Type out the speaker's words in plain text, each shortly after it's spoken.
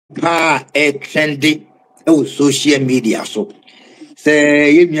pa trendy social media so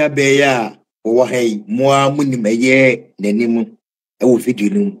say yemia beya wo hey mo amunimeye nanim video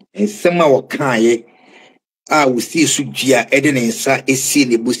num ensema wo kaaye a wo si sudua ede ne nsa esi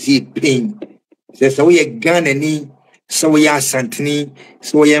ne busi pain se wo ye Ghana ni se wo ye Asantini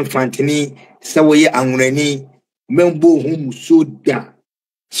se wo ye Mfantini se wo ye Anwurani membo hu muso da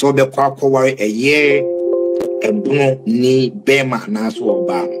so be kwa kware eye embuno ni bema na so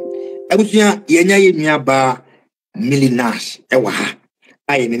oba abusia yenya yemia ba Millinash ewa ha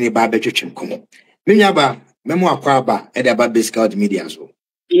aye ne ba betwetwem komo menya ba memo akwa ba e da ba basic media so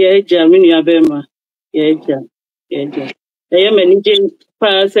ja menya bema ja I managing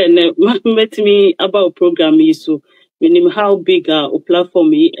pass and met me about program so menim how big a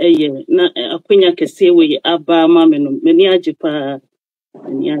platform e na akwanya kese we aba ma meni age pa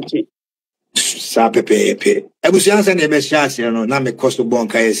meni age sa pepe abusia san e be shase no na me koso bon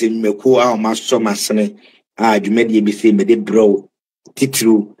kai se meku a ma so masene a dwumade bi se me de bro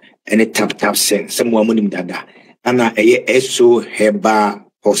titru ene tap sen some woman dada ana eye eso heba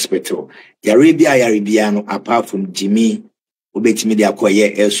hospital yaribia no apart from Jimmy obetimi de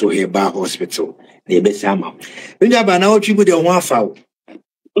akoye eso heba hospital na ebe sama nya ba na otwibu de ho afa wo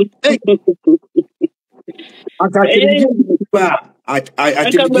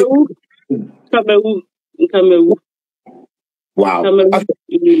Kamewu wow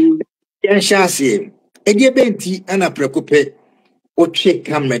yan shase edi benti ana prekope otwe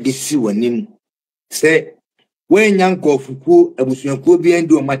camera de si wanim se when yanko fuku abusuanko bi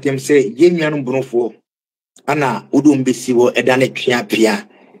andi o matem se yennuan brofo ana udum besi wo edane twia pia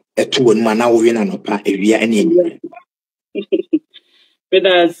eto wonu ma na wo hwe na no pa ewia ene enyi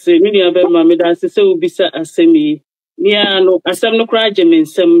Medas mini abema medas se ubisa asemi mia no asem no kra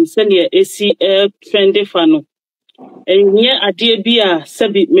gemensem se ne esi trendy fa no enye ade bia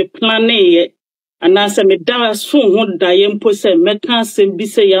sebi me plan ye anase me da so ho da ye mpo se meka asem bi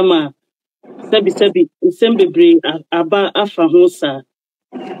se yama sebi nsem bebre aba afa ho sa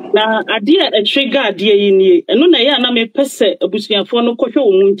na ade a trigger ade yi nie eno na ye na me pese abusuafo no kohwe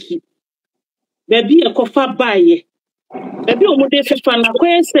wo munki ba bi e kofa baaye ebi omude fefa na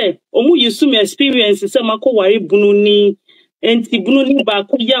kwese omu yisum experience se makoware bunu ni enti bunu ni ba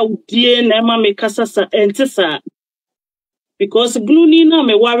ko ya udie na ma me kasasa enti sa because bunu ni na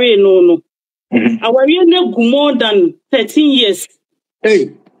me ware no aware na gu more than 13 years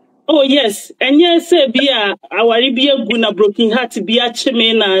oh yes enye se bia aware bia gu na broken heart bia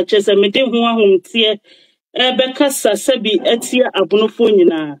cheme na chese me de ho ahomtie ebe kasa se bi etia abunofo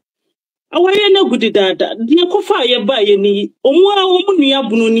nyina aware na gudi dada die kofa ye ba ye ni omu nua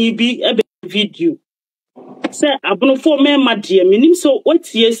bunu ni bi ebe video se abunofo me ma de menim so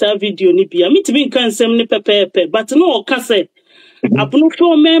watie sa video ni bia mitimi nkan nsem ni pepepe but no o ka se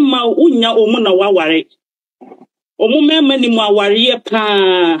abunofo me ma unya omu na waware omu me ma ni mu aware ye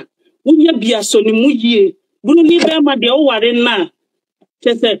pa unya bia so ni mu yie bunu ni be ma de o ware na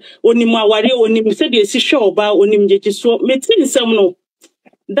chese onimu aware onim se de si hwe oba onim jeje so metin nsem no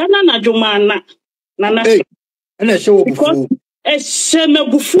dana na jumana nana ena show bufu sheme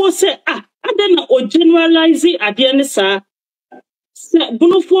bufu se adena o generalize ade ne sa se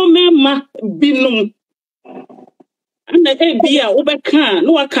bunofo mema binum ana bia obeka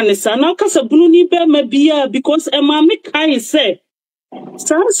no waka ne sa na kasa bunu ni be ma bia because ema me kai se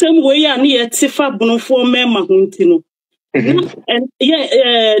sansem we ya ne yetifa bunofo mema hunti no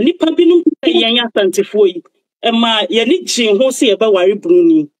nipa binum yenya santifo yi ema ye ni jin ho se ye ba ware bunu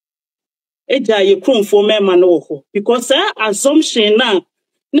ni eja ye kromfo mema no ho because assumption na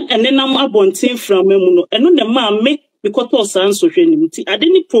enenam abontin from memu no eno ne ma me because to san so hwenim ti ade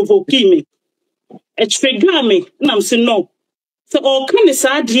ni provoke me e trigger me na am say no so all kind of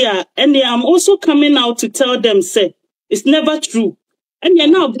idea and I'm also coming out to tell them say it's never true and you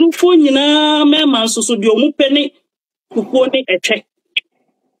now blue phone nyina mema so bi omu peni kukuo ni etwe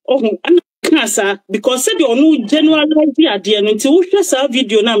oh cancer because said you no generalize ade no nti wo hwe sa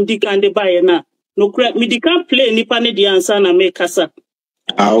video na mdi kan de bae na no credit me di kan play nipa ne di answer na me kasa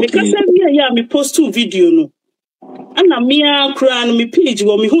okay because yeah me post two video no ana me akra no me page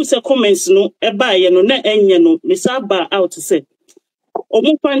wo me hu se comments no e bae no na enye no me sa ba out say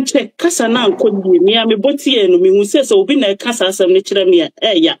omo pan check kasa na ankodie me botie no me hu se obi na kasa asem ne kire me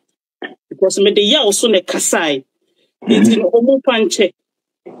ya because me de ya also ne kasai nti no omo pan check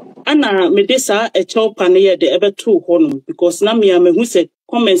ana me de sa e chopa ne ye de ebe to ho no because na me hu se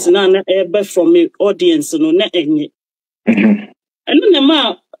comments na ebe from me audience no na enye eno ne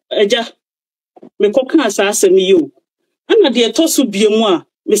ma eja me koka asase me yo ana de to so biemu a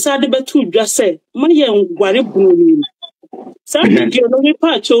me sa de betu dwa se ma ye ngware bunu ni Some video no me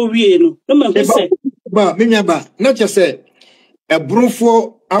pa cho wie no. No me say. Ba me nyaba na che say a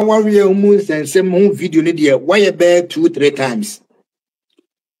brofo aware mu sensem ho video ne de why be 2-3 times.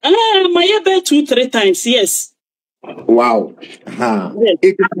 My be 2-3 times, yes. Wow. Ha. Yes.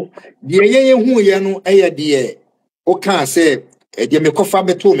 De ye hu ye no eye de o kan say de me kofa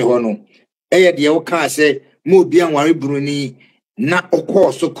beto me ho no. Eye de o kan say mo bi anware bruni na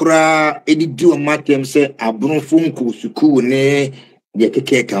okọ kura edidi o matem say abrofo nko suku ne de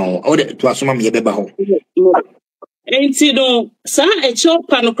keke kan o de to asoma me ye beba ho. Enti no sa e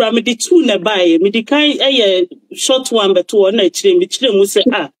chopa no kra me di two na bae me di kan short one beto na chire me chire mu say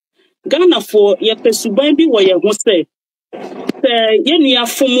Ghana for ye pesuban bi wo ye ho say ye nua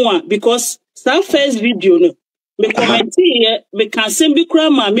fomo because sa first video no me comment ye me kan sem bi kra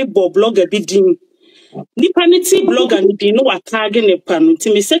ma me blogger bi din nipa ne ti blogger ni din no wa tag ne pa no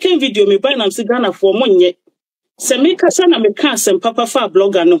ti me second video me buy na say Ghana for mo nye se me kasa na me kan sem papa fa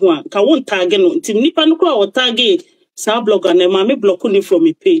blogger no ho a ka won tag no ti nipa no kra wo tag sa blogger na ma me block ni from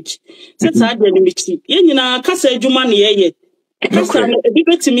me page se sa de ni me ti ye nyina kasa adwuma ne ye kasa no ebi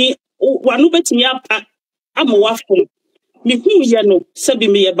betimi wanu betimi apa amowafo me hu ye no sabi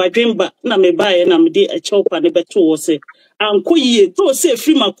me ye badwemba na me bae na me de a chopa ne beto wo se anko yie to se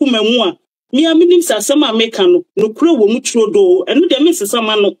free makoma mu a me aminim sasema meka no kura wo mu trodo eno de me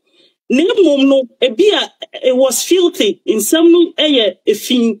sesama no ne mom no ebia it was filthy in some no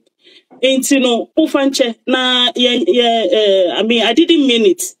efin enti no ofanche na I mean I didn't mean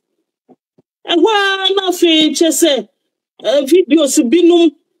it wa na fe che se videos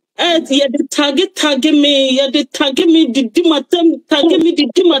binum ye de tag me didi matam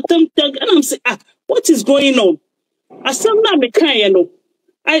tag and I'm say what is going on asem na me kan ye no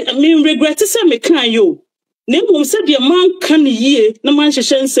I mean regret say me kan yo na mum say de man kan yie na man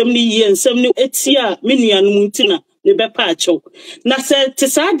hyehyɛ nsɛm ni yie nsɛm ni etia me nuanom ntina ne bepa acho na say te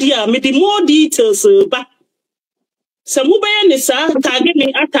sa dia me di more details ba so mobile ne sa tag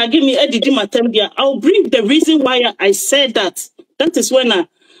me edidi matam dia I'll bring the reason why I said that is when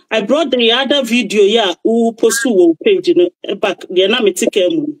I brought the other video who post to page back the na me take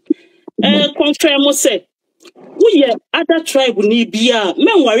mu confirm say we other tribe ni bia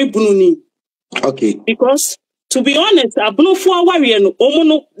men worry bunu ni. Okay. Because to be honest, abunofo aware no omo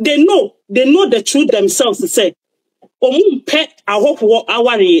no they know the truth themselves to say omo pe ahoho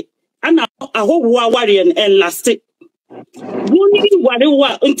aware ana ahoho aware and last it. Woni ware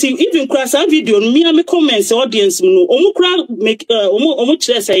wa until even cross a video me comments audience no omo kra make omo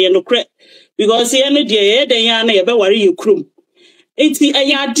kire say no kre because ye no de den ya na ye be ware ye krum. Enti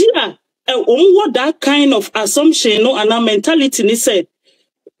ayade what that kind of assumption no and mentality ni said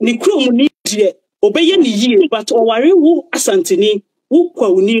ni krom ni die obeye ni yie but oware wo asanteni wo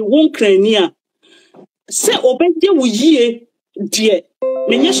kwawuni wo nkrani a se obeye wo yie die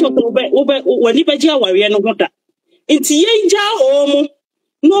menye so wani beje aware no hoda enti yenja omo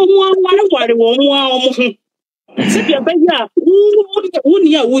no mo aware wo mo omo ho se bia beje a wo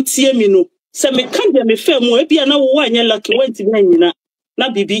ni a wo tie mi no se me kan de me fam wo bia na wo anya lucky wenti na nyina na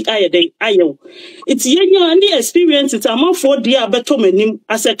bibi ayede ayew iti yenya ni experience it amafo de abeto manim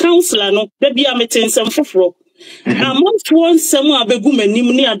as a counselor no da bia metensem foforo amafo nsem abegu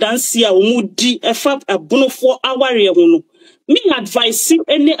manim ni adanse a omudi efa abunofo aware ho no me advice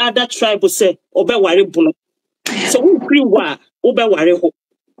any other tribe say obeware bunu so we free wa obeware ho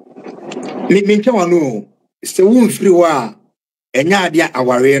me nkawa no se we free wa enya ade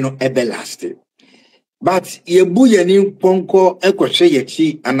aware no ebe last. But ye bu ye ni ponko ekohwe ye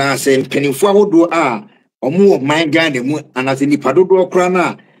chi anase mpanifo ahodo a omo man Ghana mu anase nipa dodo kra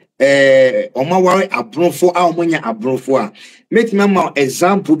na omaware abronfo a omonya abronfo a metima ma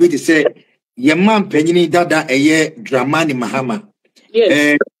example be to say ye man panyini dada eye Dramani Mahama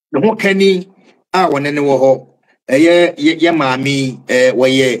yes the ho kani a wonene wo ho ye maami wo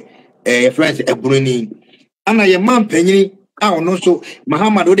ye friends ebruni ana ye man panyini no so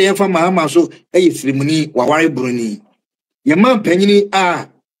Mahama do de fa Mahama so sirimuni waware bruni ye man panyini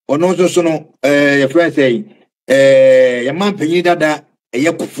ono so no your friend say ye man panyini dada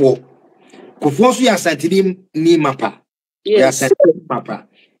kofo so ya santini ni mapa ya santini mapa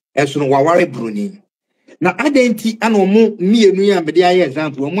eso no waware bruni na adenti ana omo mienu ya me de aye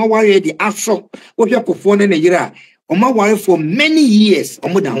example omo waware di aso wo hwe kofo ne yira omo waware for many years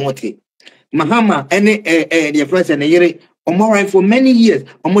omo da hote Mahama ene the friend say ne yire omo for many years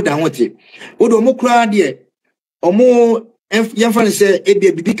omo da hote odo omo kra de omo yamfa ne say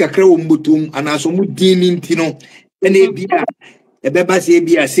ebia bibi kakra wo mbotum anaso omo dini ntino ene ebia ebeba se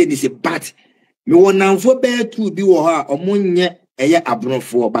ebia se ni se bat me wonamfo be tu bi wo ha omo nye ɛyɛ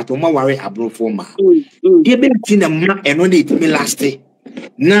abronfo but oma ware abronfo ma de be tina ma eno de itimi last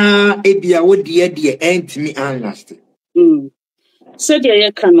na ebia wo de entimi an last said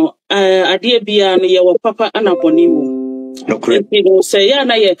ye kano ade bia no ye wo papa anaboni wo no say ya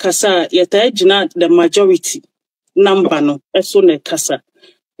na ye kasa ye ta gina the majority number no eso ne kasa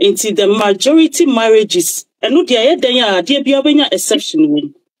into the majority marriages eno de ye den ya ade bia benya exception wo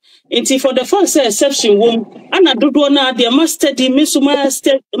into for the first exception wo ana dodo na de master me so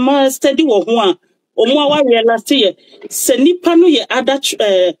master wo ho a omo wa realize ye se nipa no ye ada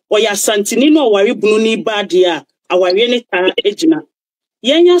o ya santini no ware bunu ni bade a aware ne ta ejina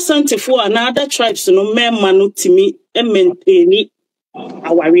yenya santifo na other tribes no memma no timi maintain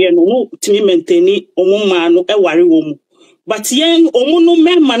aware no timi maintain omo ma no ware wo mu but yen omo no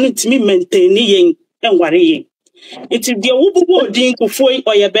memma no timi maintain yen enware yen it de wububo odin kufoi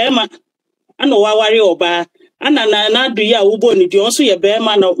oye bema ana waware oba ana na adu ya wubo ni de onso ye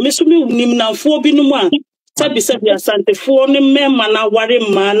bema na mesumi nim namfo bi no mu a sabi asantefo ne memma na ware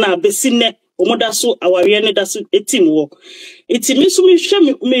ma na besine omo da so aware ne da so etim wo iti mesumi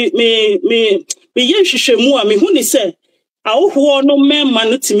hwe me ye hwehwemu a me hu ni se awoho no memma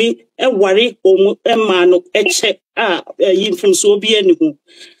no timi ware omo emma no eche a yimfumso obi ani hu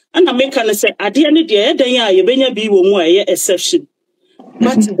ana meka no se ade ne de eden a ye benya bi wo mu a ye exception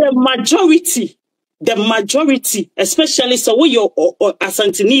but the majority especially so we your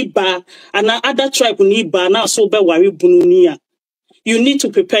asantini ba and other tribe ni ba na so be ware bunu ni a you need to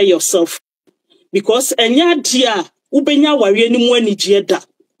prepare yourself because enya dia ubenya ware ni mu anigye da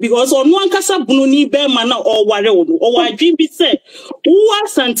because onu ankasa bunu ni be ma na o ware wo o wadwin bi se wo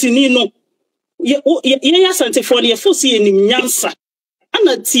asantini no ye asantifo ye fosi enim nyansa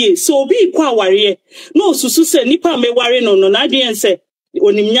ana tie so obi kwa ware no susu se nipa me ware no na adwen se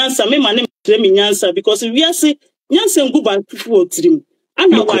onim nyansa me ma ne me nyansa because we are say nyansa ngu ba fufu otrim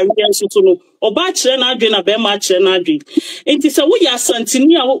ana ware nso to no oba kire na adwen na be ma kire na adwen enti se wo ya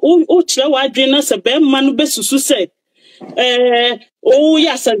santini a o kire wa adwen na se be ma no be susu se o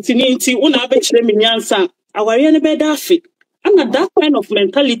ya santini enti una be kire me nyansa aware ne be da afi ana that kind of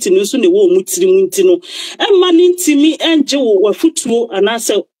mentality no so ne wo mutirim nti no emma ni ntimi enje wo futuo ana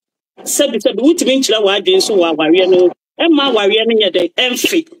se wutimi nkira wa adwen so wa aware no emma aware no nye de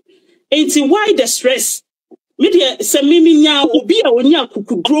emfi enti why the stress media se mimi nya obi a onya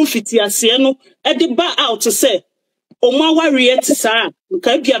kukudro fiti ase no e de ba out say omo aware ti sa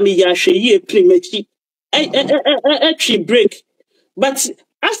nka bia me ya hwe yi primachi twi break but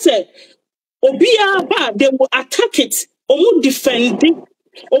I say obi a ba they will attack it omo defending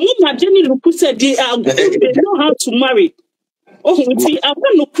omo madeni luku say they know how to marry nti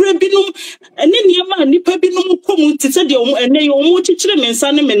abano kura binom ene niema nipa binom komu ti say de omo ene omo chichire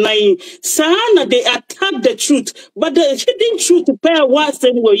mensa ne menan sa na they attack the truth but the hidden truth pair was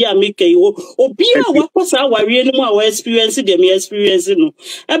say we ya make you obi a wakosa aware no a experience dem experience no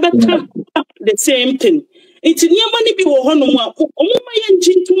ebeka the same thing it's niema ni bi wo ho no mu a omo ma ye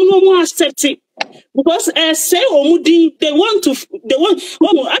njintum no mu accept because say omudi they want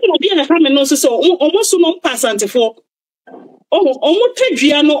I don't be a ham no so almost no passantifo omo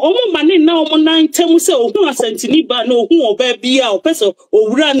tadua no omo mane na omo nan tem se ohun asantini ba no ohun oba bia o person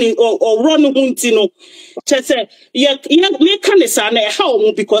owura ni owro no hunti no chese ye make kan sa na ha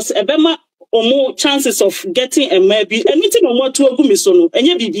omo because ebema omo chances of getting a maybe anything omo to agumi so no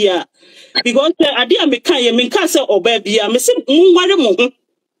enye bibia because ade a meka se oba bia me se munware mo ho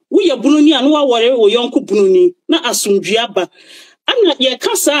wo ye bununi anu wa wore wo yonko bununi na asumdua ba ana ye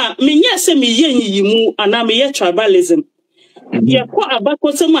kasa menye se me ye yimu ana me ye tribalism ye ko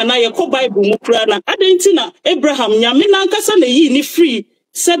abako se ma na ye ko bible mu kura na adenti na Abraham nyame na nkasa na yi ni free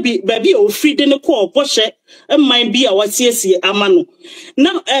sabi baby o free de ne ko oboshe emman bi a wasiesie amano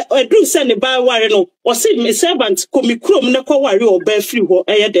na edu se ne ba ware no o se me servant komi krom ne ko ware o ba free ho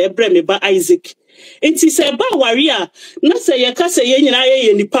eye de ebre me ba Isaac enti se ba ware a na se ye ka se ye nyina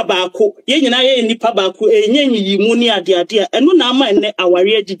ye nipa baako enye yi mu ni ade eno na ama ne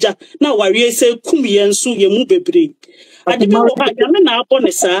aware agija na aware se kum ye nso ye mu bebre ade ba wo ba ya na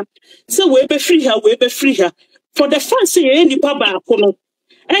abone sa se we be free ha for the first say ye nipa baako no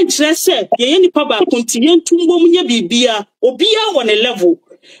enkyere se ye nipa baako nti ye ntumbom nya bibia obia wo ne level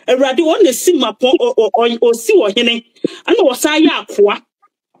awurade won ne si mapon o si wo hene ana wo sa ya akoa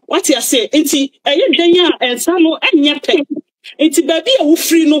what you say enti eye dwen a ensa no enye pe enti baby a wo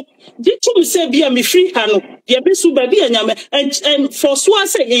free no ditum se bia me free ha no ye besu baby anyame en for so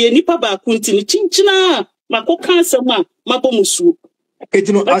say ye nipa baako nti ni chinchina makoka asem a mabomusu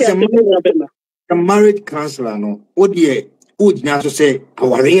etino asem a marriage counselor no odie ujina so say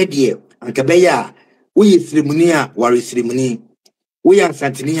aware de anka be ya wo ye ceremony a ware ceremony we are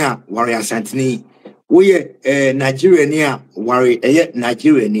Santinia, warrior Santini. We are Nigeria, warrior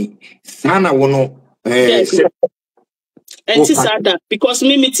Nigeria. Sana wono. Yes. And sada because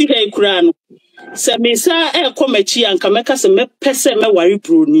me meeting a crown. Se me sa e komachi anka meka se me pese me wari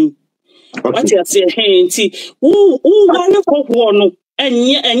broni. What you say hey nti wo wari kokwo no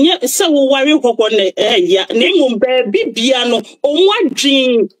enye se wo wari kokwo na ya na emum ba bibia no omu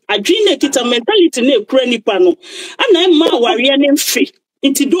adwin na kita mentality na ekura nipa no ana ma wari na mfi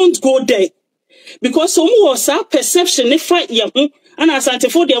nti don't go there because omu was a perception ne fa ye ho ana asante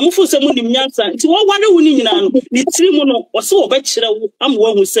for de amufo se mu nim nyansa nti wo wari wo ni nyina no ni tiri mu no wo se wo ba kire wo am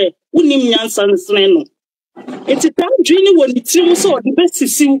wo hu se wo nim nyansa nsene no. It's a time dreaming when it's almost or the best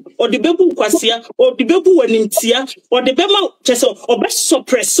see or the babu quasia or the babu when in tia or the bema just or best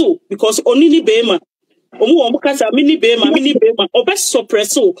suppresso because only bema or mini bema or best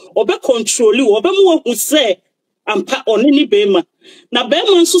suppresso or be control you or be more who say and pa on any bema. Now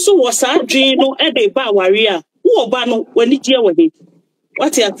bema so was our dream no a bar warrior who bano when it year with it.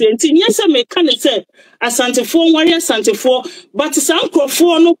 What you are saying? Yes, I may kind of say a Santa for warrior Santa for, but some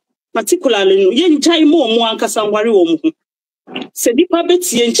no. Particularly no yen jai mo ankasa nware wo mu se dipa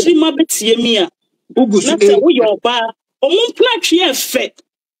betie nchiri ma betie mi a na se wo yo ba omumpla twe efe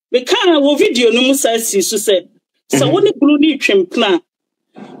me kan wo video no mu sa si so se wo ne bulu ni twempna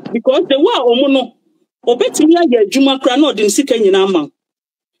because the wa omu no obetimi ya adwuma kra na odin sika nyina ama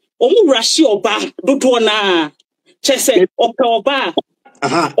omu rashi oba dodo na chese ope oba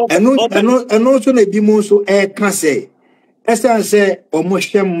aha eno so na bi mu so ka se Esa se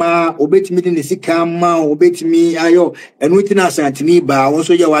omoshema obetimi de sika ma obetimi ayo enu tina asantini ba won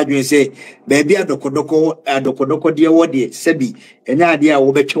so ye wadwen se baabi adokodoko de wode sebi enya ade a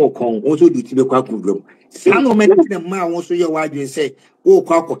wo betwe okon won so duti be kwa kudrom sano me de ma won so ye wadwen se wo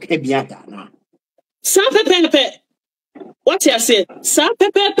kwa akoka bia da na sa pepe what you say sa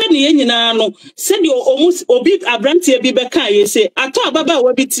pepe ne nyina no se de obi abrantie bi be kan ye se ato ababa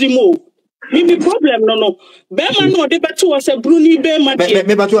wa bitirimo Mimi problem no. Bema no de beto was a Bruni Bema.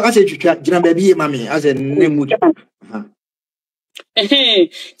 Me bato as a jina baby mammy as a name.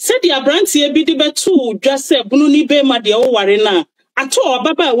 Said the abrantie be the betu just say Bruni Bema de o warena. Ato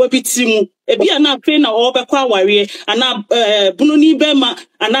baba webitimu. Ebi ana pay na o bekwa warrior ana Bruni Bema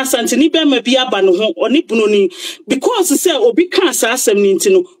ana Santini Bema be abano ho oni Bruni because say obi kan sa asem ni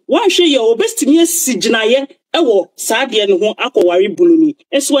ntino. Wan hwe ye obestimi asigina ye ewo saade no ho akowari buluni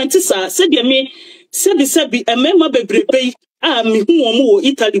enso antisa saade me sebi emema bebrebe a me hu omo wo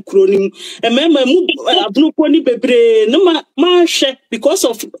Italy kronim emema mu abnupo ni bebre no ma hwe because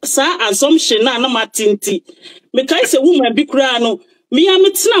of sa assumption na matinti me kai se woman bi kura no me ya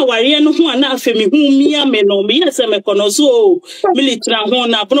metina ware no ho ana afa me hu me ya me no me ya se me kono so military ho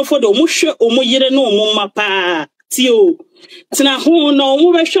na abnufo de omo hwe omo yire no omo mapa tio tina ho no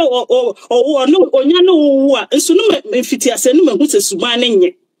wo be hwe no onya no wo a nso no mfiti ase no mahu se suban ne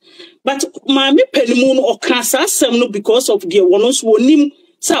nye but ma me panimu no okasa asem no because of the wono so onim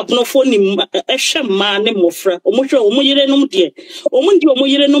sa abnofo nim ehwe ma ne mofra omo hwe omo yire no de omo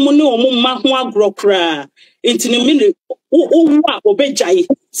yire no ne omo ma ho agro kra intini me wo a obejai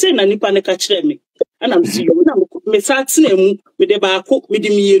se na nipa ne ka kire me ana msi yo na me sa tena mu me de baako me de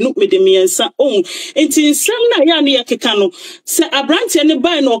mienu me de miensa enti nsam na ya ne yakeka no se abrante ne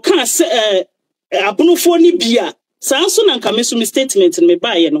bai no ka se abunufo ni bia sanso na nka me so me statement me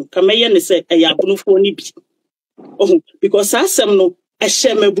bai no ka me ye ne se ya abunufo ni bi because asem no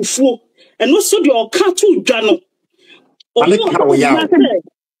ehye mabufuo eno so de oka to dwa no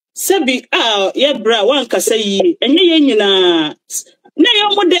sebi ye bra wan ka se yi enye ye nyina na yo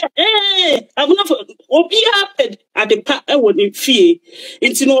mo de abunafo obi aped adepa ewo ne fie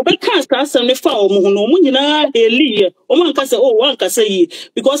nti no be kan asem ne fa omo no mo nyina eliye omo anka se wan ka se yi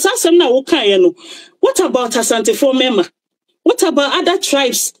because asem na wo kan ye no what about Asante for mema what about other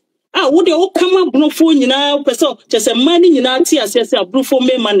tribes wo de wo kama abunafo nyina pese chese mani nyina ti asese abunafo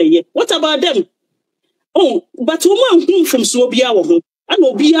mema na ye what about them but wo man hu from so obi a wo ho ana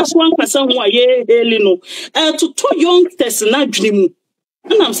obi aso anka se ho aye eli no to youngsters na dwene mu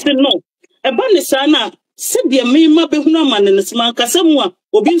and I'm saying no. A banner sana said the mema behuna man in the small casamua,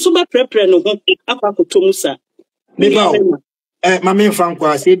 or being so bad prepare no home, Apacotomusa. Mammy Franco,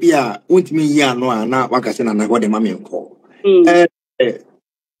 Sabia, won't me ya no, now, Wakasan, and what the mammy call.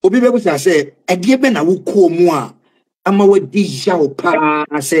 Obi I say, a given a wook moi, I'm a word dijao pa,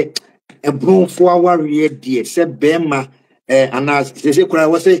 I say, a broom for our rear dear, said Bema, and as they say, I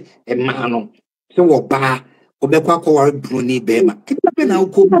was a man, so ba. Obekwa ko ware Bruni Bema. Kipabe na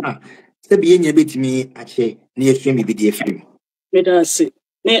ukoma. Sebi yenye betimi ache ni efemi bi di efemi. Me da se.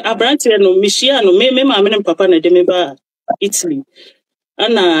 Me abrante no mishia no me ma me papa na de me ba. Italy.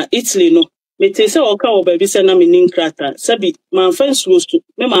 Ana Italy no. Me te se oka wo ba bi se na me ninkrata. Sabi man fans was to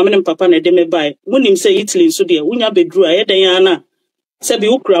me ma me papa na de me buy. Munim se Italy so de wunya bedru a ye den ana. Sabi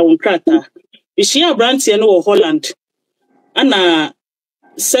ukra won krata. Bishia brantie no wo Holland. Ana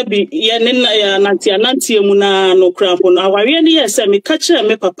sabi ye ne na nanti mu na no krapo no aware ne ye se me ka kire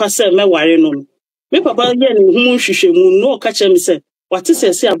me papa se me ware no. Me papa ye ne hu hwehwe mu no ka kire me se wate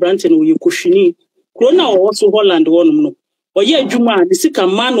se abrantie no ye kohwini. Krona wo so Holland wonum no. Oye adwuma de sika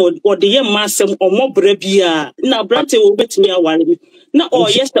man o de ye masem omobra bia na brante wo betimi aware mi na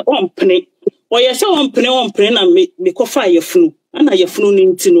oye se ompene oye se ompene na me kofa yefunu ana yefunu ni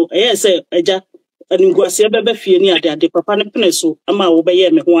ntino eye se eja aniguase bebe fie ni ade papa ne pene so ama wo be ye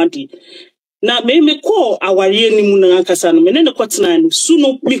me ho ade na me ko aware ni mu na akasa no me ne kotena no su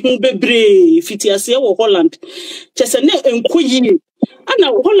no mi hu bebre fitiase wo Holland chese ne enkoyi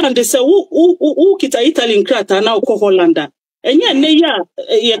ana Holland se wo kita Italy nkrata na ko Hollanda enye ne ya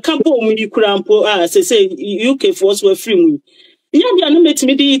ye kampo mu yikurampo se UK force were free mu nya bia no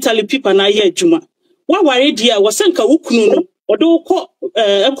metimi di Italy people na ye adwuma wa ware dia wo senka wukunu no odo ko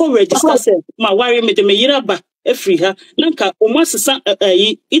eko register se ma ware me de me yiraba efri ha nanka omasesa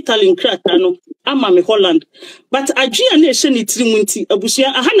Italy nkrata no ama me Holland but adwea na ehye ni tiri mu nti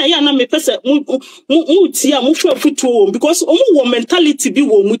abusua aha na ya na me pese mu ti a mu hwe futuo because omu wo mentality bi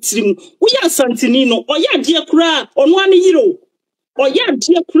wo mu tiri mu wo ya santini no oya de kura ono ane yiro oya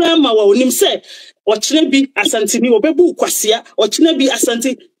de kura ma wa onim se okire bi asantini obebu kwasea okire bi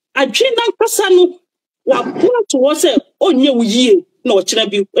asanti adwe na nkasa no wa point wo se onye wo yie na okire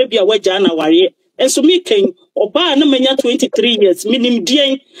bi ebia waja na ware enso mi ken oba na manya 23 years minim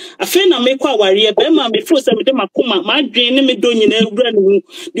dien afi na me kwa ware be ma me fo se me de makoma ma dwen ne me do nyina ewura no mu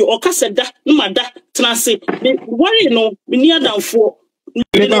de okasa da no mada tenase me ware no me ni adamfo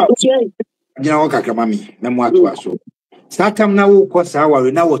Jina waka mami na mu atu aso satam na wo kosa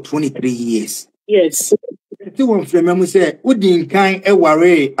ware na wo 23 years yes ti won frema mu se udin kan e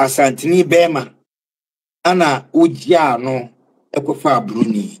ware asantini bema ana ujia no ekofa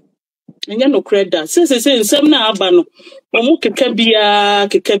abruni enya no kreda se nsem na aba no omu keka bia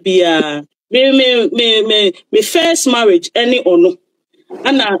me first marriage any ono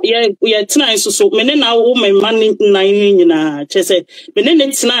ana ye tena so me ne na wo me man nan nyina chese me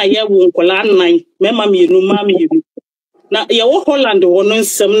ne tena ye wo nkola nan me ma me nu ma me nu na ye wo Holland wo no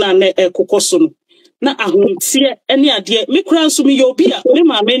nsem na na ekokoso no na ahuntie ene ade me kura nso me ye obi a me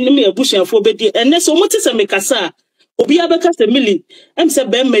ma me ne me abusuafo bedi ene so mo tese me kasa obi abeka se mili em se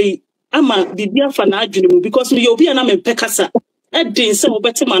be mai ama bibia fa na adwene mu because me ye obi a na me pekasa edin se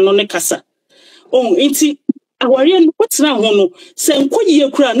obeti ma no ne kasa inti aware no kwetena ho no se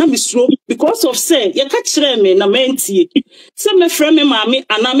nkoyie kura na misuro because of say ye ka kire me na mentie se me frɛ me maame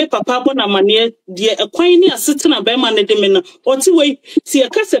ana me papa bo na mane de ekwan ni asetena be ma ne de me na oti wei se ye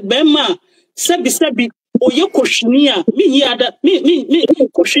ka se be ma sebi oye kohwini a me ada me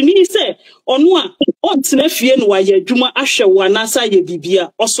kohwini se ono a ontena fie no wa ye adwuma ahwɛ wo anasa ye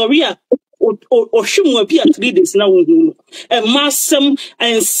bibia osori a ohwemu abi a 3 days na wo hu no masem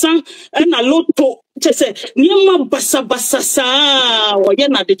ensan na loto chese niema basa saa oye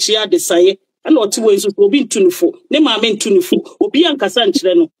na de chia de saye ana oti wo nso obi ntunufo ne maame ntunufo obi ankasa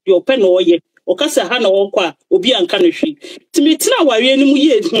nkyere no de ope na oye okasa ha na okwa obi anka no hwi timi tena ware ni mu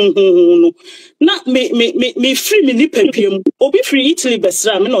ye no na me free me nipa piam obi free Italy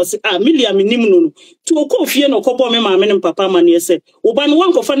besra me no se Milia me nim no to okofie no kobo me maame ne papa ma ne se oba no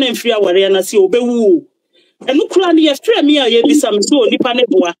wankofa na mfiri aware na se obewu enu kura ne ye free me a ye bisa me so nipa ne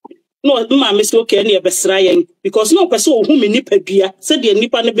boa no maame se okay ne ye besra yen because no person ohu me nipa bia se de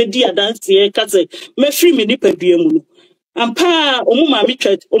nipa ne bedi adanse ye ka se me free me nipa bia mu no ampa omu maame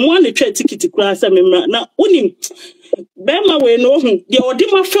twet omu ane twet ticket kura se me na onim bema we no hu de odi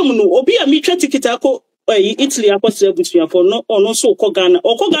ma fam no obi a mi twet ticket akọ Italy akọsẹ abusuafo no ono so okọ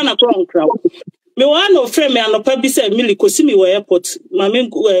Ghana kro nkra me wa no frame anopa bi se mili kosi mi we airport maame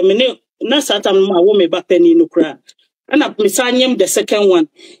me ne na satam ma wo me ba pani no kra ana me sanyem the second one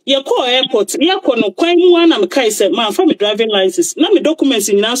ye call airport ye call no kwan mu ana me kai se ma fa me driving license na me documents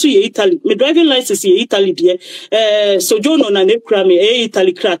nyina so ye Italy me driving license ye Italy de sojourno na ne kra me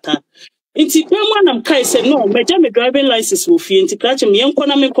Italy krata inti kwamwa na mkai se no meja me driving license wo fie inti krache me enko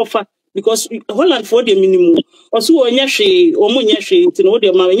na me kofa because Holland for the minimum oso onya hwe omunya hwe inti no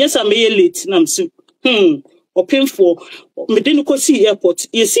de ma nyesa me late na msu open for me de no ko see airport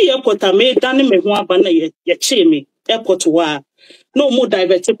ye see airport a me dane me ho aba na ye che me airport wa no mo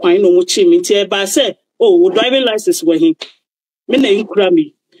divert kwan no mo che me inti e ba se driving license wo hin me na nkura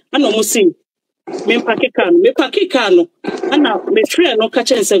me ana mo see me pakika no ana me frɛ no ka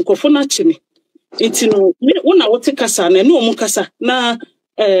kyense nkofo na kye me Iti no me wona wote kasa na ne omu kasa na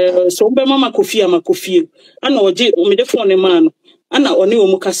so mbe mama kofi ana oje me de phone ma no ana one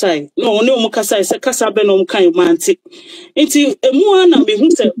omu kasa no one omu kasa se kasa be no omu kan manti nti emu ana me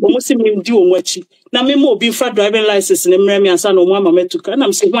hu se omu se me di omu achi na me mo obi fa driving license ne mremi ansa na omu ama metuka na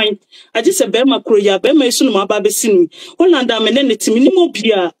me se hwan aje se be ma kro ya be ma esu no ma ba be sinu Holanda me ne timi ni mo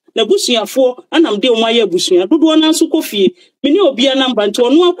bia na busuafo anam de omu aye busua dodo na nso kofie me ne obi anamba nti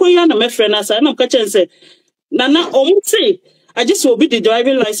ono akoya na me frɛ na sa na ka chense Nana omuti I just will be the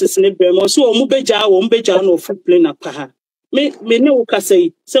driving license in Bremo so omubeja no full plane apa me ne woka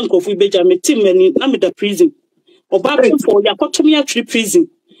say senkofu beja me team many na me da prison oba for ya kotomi atri prison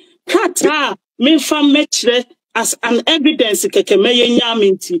kata me fam metre as an evidence keke me yenya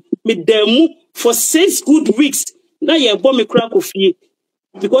minti me demu for 6 good weeks na ye bo me kra kofie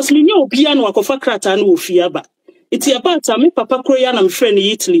because me nya obi anu akofa krata na ofie aba It's about me papa Korea na my friend in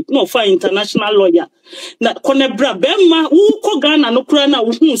Italy. No, for international lawyer. Na konebra bema uko Ghana no kura na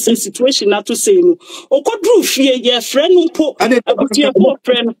uhu se situation na to say no. Oko dru fie ye friend mpo abutia po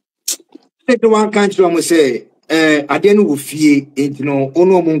friend. The one country I say ade no fie enti no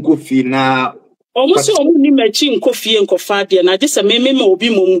ono mo nko fie na Almost omu ni mechi nko fie nko fa de na just me obi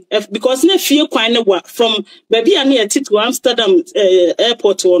mom because na fie kwan ne wa from baby ani eti to Amsterdam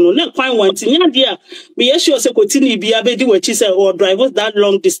airport wono na kwan wanti nya de a me ye sure se kotini bia be di wachi se or drive that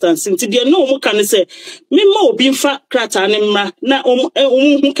long distance nti de no omu kan se me obi mfa krata ne mra na omu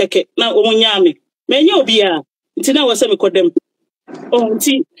hu keke na omu nya me nya obi a nti na wose me kodem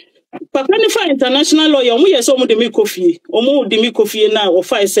nti Papa ni fa international lawyer omu yes omu de me coffee na o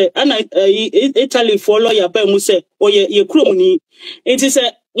fa say ana Italy for lawyer ba mu say o ye krom ni enti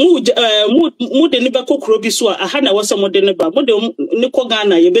say mu de ni ba kokro bi so aha na wose mu de ne ba mu de ni ko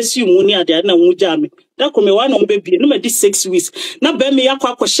Ghana ye besi mu ni ade na mu ja me da ko me wa no be bi no me di 6 weeks na ba me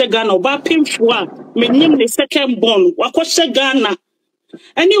yakọ akọhye Ghana oba pemfo a me nyim ne second born wakọhye Ghana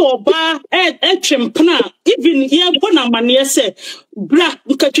Any oba twempna even ye bona mane se bra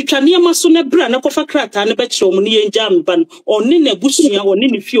nkatwitwane maso ne bra na kofa krata ne be kire omu ne yenja mban oni na busua oni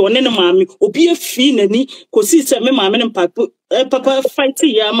ne fie oni ne maame obi afi nani kosi se me maame ne papa fight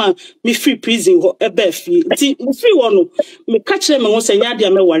ya ma me free prison ho ebe fi ti free wono me ka kire me ho se nya de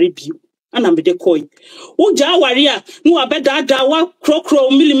me ware bi ana me de koi wo ja ware a no abeda wa krokro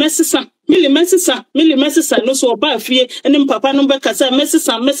Millimesisa no so ba fie ene papa no be kasa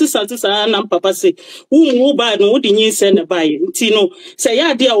mesisa tisa na papa se wo ba no wo di nyinse ne ba ye nti no say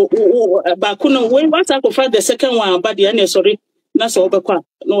ya de ba ko no we want to find the second one ba de na sorry na so obekwa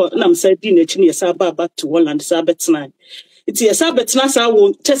no na am say di na chi ne sa ba back to Holland sa betna nti ya sa betna sa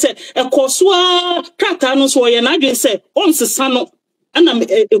wo chese ekoso a krata no so ye na adwen se onsesa no ana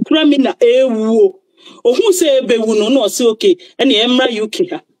ekura mi na ewuo ohun se bewu no no se okay ene emra UK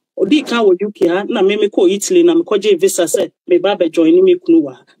ha Odi kan wo UK ha na me ko Italy na me koje visa se me ba be join me kunu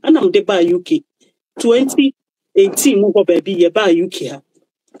wa ana me de ba UK 2018 mo go ba bi ye ba UK ha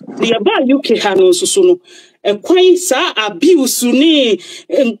ye ba UK ha no so no ekwan sa abuse ni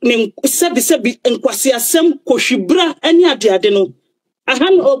sebi enkwase asem kohwibra ani ade no aha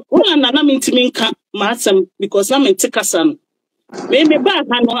no na me ntimi nka ma asem because na me tikasa no me ba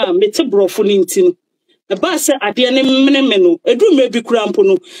ha no a me te brofo ni ntino ba se ade ne meneme no edu me bi kura mpo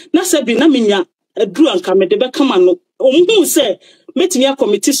no na se bi na menya edu anka me de be kama no omu se metimi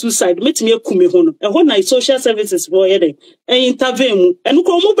committee suicide metimi akume ho no ho na social services for yede intervene mu enu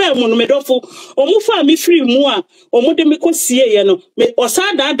ko omu ba mu no me dofo omu fa me free mu a omu de me kosie ye no me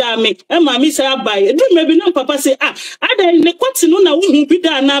osada da me e ma mi say abai edu me bi na papa say ada ne kwati no na wu bi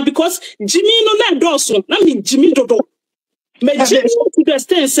da na because jimi no na doso na me jimi dodo me jimi to the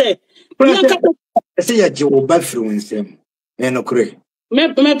extent say say ya je oba free nsem no kure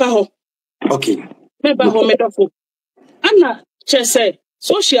me ba ho okay me ba ho me dofo ana chese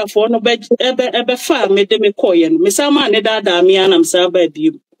social for no be fa me de me koye no me sama ne da me anam sa ba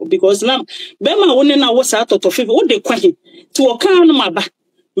bi because na be ma woni na wo sa totofe wo de kwahe ti wo kan no maba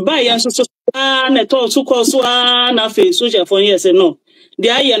ba ya so na to so ko so na fe social for yes no de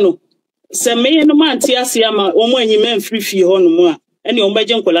aye no se me no man ti ase ama wo mo anyima mfiri fie ho no mu a ene o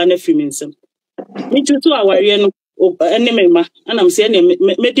mbaje nkola na firi nsem mi tutu aware no ene mema anam se ene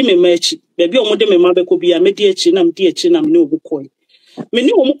medi mema achi bebi o mo de mema be ko bia medi achi na medi achi na me obu koy me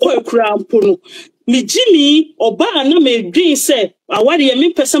ni o mo koy kura mpo no mi jimi oba na me dwin se aware ye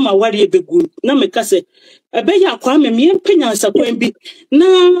me pesa ma aware begu na me ka se ebe ya kwa me empenya nsakwan bi na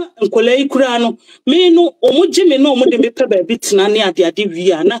nkola ikura no me no o mo jimi na o mo de me pe ba bi tena ne ade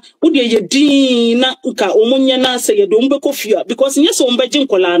wi a na wo de ye din na nka o mo nya na se ye do mbe kofia because nyese o mbe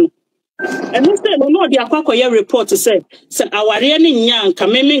nkola no And instead, no, the aqua report to say our young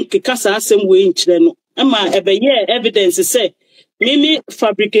coming Kikasa same way in Chileno. Emma every year evidence say Mimi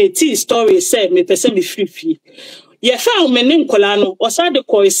fabricate story say me person be free. Ye found me name Colano or side the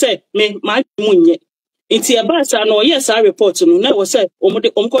coy say me my munye. It's a bass and or yes, I report no never say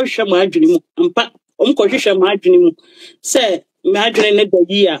Omkosha margin and pa Omkosha margin say margin the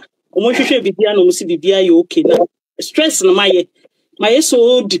year. Omosha be diano musi be okay now. Stress no my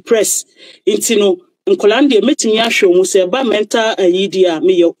so depressed into no Nkolande meeting ya show mu say ba mental idea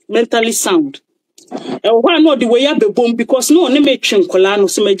me mentally sound. E why not the way be boom because no ne me twen Nkola no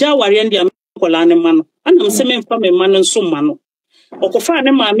so meja ware ndia Nkola ne ma no ana me se me mfa me ma no so ma no okofa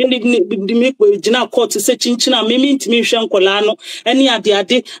ne ma me me gina court se chinchina me ntimi hwe Nkola no ene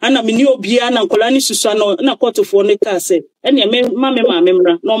ade ana me ni obia na Nkola ne susu no na court fo ne ka se ene me ma me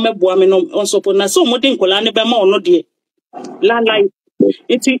mra no meboa me no onsopo na so mo de Nkola ne be ma ono de la life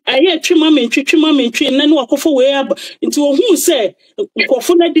iti aye twima me na no akofo we aba nti ohun se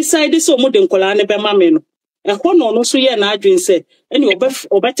nkofo na decide so mo de Nkola ne be ma me no ehọ no so ye na adwen se eni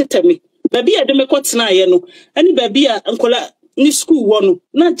obetetemi baby e de me kotena ye no eni baby a Nkola ni school wo no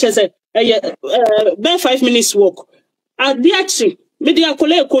na chese be 5 minutes walk ade achi me de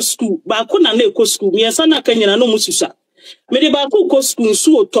akola eko school ba ko na eko school me yesa na kanyina no mususa me de ba ko school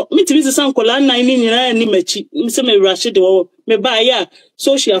so to me ti bi san Nkola 9 ni nyina ni machi me se me rush de wo me ba ya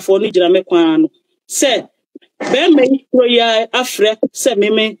social for ni gira me kwan no se be me roya afre se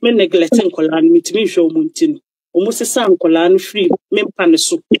me neglect Nkola ni ti mi hwe omuntin omusesa Nkola no free me mpa ne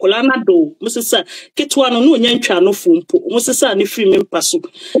so Nkola na do musesa ketwa no no nya ntwa no fompo omusesa ne free me mpa so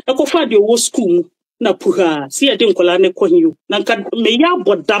ekofa de wo school na puha si e de Nkola ne kwanyo na nka me ya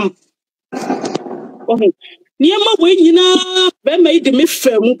bodam oho niema we nyina be me de me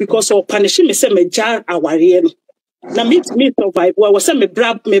famu because of punish me se me jar aware no na me survive wa say me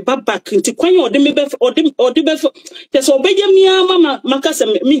back nti kwan ode me be ode be te so obeje mia mama maka say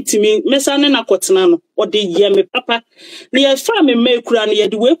me timi me sa ne na kotena no ode ye me papa ne ye fa me kura ne ye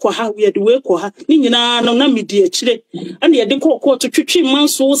de we ko ha ni nyina no na me di akire ane ye de ko to twetwe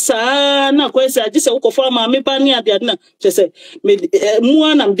manso sa na ko say age say wo fa ma me ba ne ade na te say me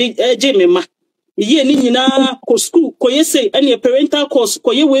mu na me je me ma ye ni nyina ko school ko yese any parental course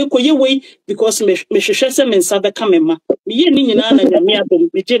ko ye we because me hwehwe se me nsa be ka me ma ye ni nyina na nyame adom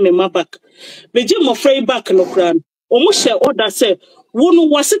me je me ma back me je mo free back no kran o mo she order say wo no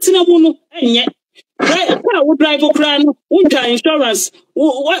wasetena mu no enye right ka wo drive kran wo twa insurance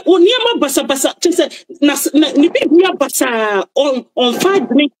wo niam basa say na ni bibia basa on 5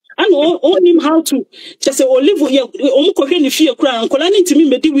 minutes and on him how to just say live ye omukọhwe ni fie kura Nkola ni ntimi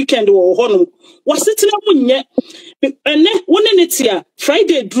medi weekend wo ho no wasetena munye ene wone ne tia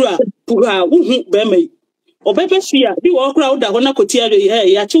Friday dura puha wo hu be mai obebe fia bi wo kura wo da ho na kotia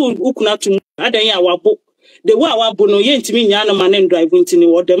ya che ukuna tum adan ya wabo the way wabo no ye ntimi nya na man drive ntini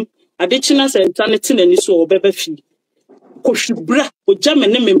wodem adechina se sanity na ni so obebe fie koshibra o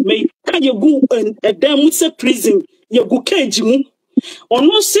jamene memmei ka ye gu edam se prison ye gu cage mu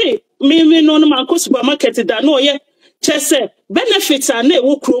ono say me no man ko supermarket da no ye chese benefits na e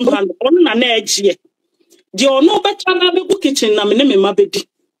wo krom ha ono na na egie de ono beta na be kitchen na me ma bedi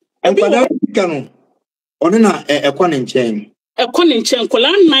enkwada kanu ono na ekwa ne nchen Nkola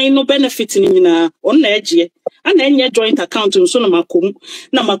 9 no benefit ni nyina ono na egie ana enye joint account nso na makom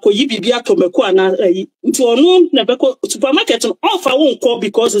na makoyi bibia atomeko ana nti ono na be ko supermarket no offer won call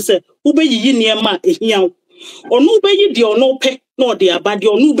because say ubeyiyi niema ehia onu ubeyi de ono pe no de aba de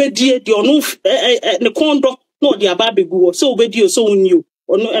onu ubedie de onu ne kondo no de aba begu so ubedie so unyu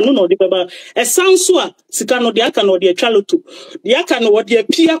onu eno no de baba esanso a sika no de aka no de atwaloto de aka no de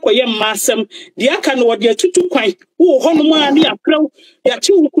apia koye mmasem de aka no de atutu kwan wo hono mu ani aprew ya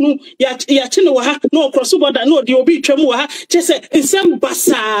chi wukunu ya chi no ha no cross border no de obi twam ha chese nsem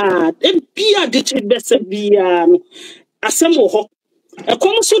basa e bia de chi besa bia no asem wo ho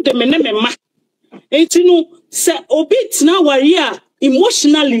ekom so de me ma etinu se obi tina wari a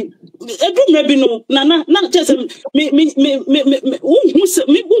emotionally edu maybe no na just me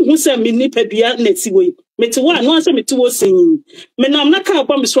who say me nipa bia neti we meti wa no say meti wo sin me na na ka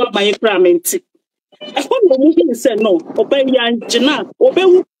ba me so aban kra menti e ko no mu say no oba ya ngina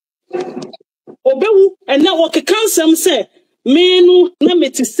obewu and now what can some say me no na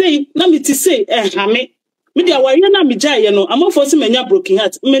meti say ha me dia wari na me jaye no amafo se manya broken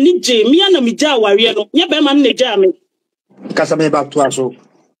heart me ni je me na me ja wari no nya be ma na ja me kasa me back to aso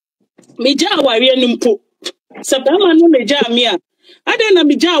me ja wari no mpo se be ma no me ja me a ade na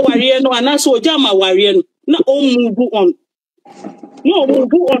me ja wari no anaso ja ma wari no na o move on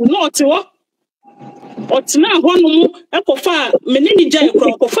no te wo Otna hono ekofa meneni jai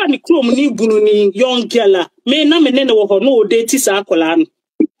kro kofa ni krom ni bunu ni young girl me na menene wo hono o date sa akola no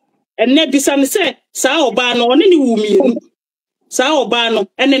enne bisa ne se sa oba no one ni wumienu sa oba no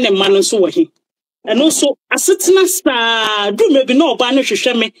ene ne ma no so wo he eno so asetena sta du me bi na oba no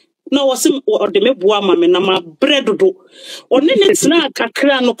hwehwe me na wo se ode me boa ma me na ma bredodo one ne tena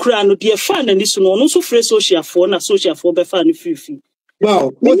kakra no kra no de fa na ni so no so free social fo na social fo be fa no fifi wow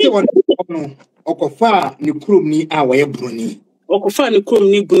what you want no okofa ni krom ni a wo ye broni okofa ni krom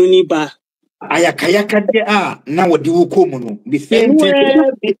ni broni ba ayakayaka de a na wodi wo komu no the same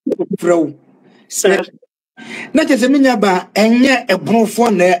thing fro sir na chese minya ba enye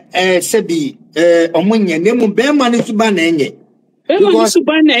ebronfo na sebi omonye nemu be ma ne suba na enye be ma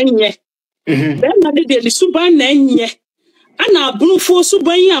suba na enye be ma de suba na enye ana abronfo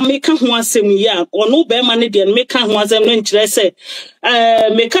suba yi a meka ho asem yi a ono be ma ne de meka ho asem no nkire se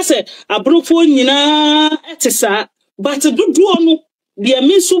meka se abronfo nyina etesa but dudu ono de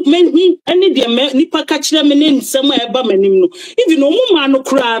me so men ene de nipa ka kire me ne nsem a eba manim no even no mu ma no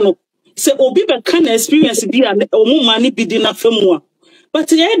kura no se obi be kan experience bi a omu ma ne bi di na famu a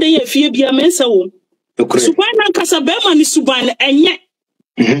but ye de ye fie bi a mensa wo suban na kasa be ma ni suban enye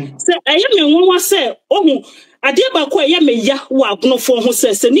se eye me nwa se ohu ade ba ko eye me ya wo agonofo ho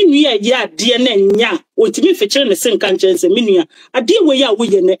se ni nua ye ade na nya otimi fekire ne se nka nchen se menua ade we ya wo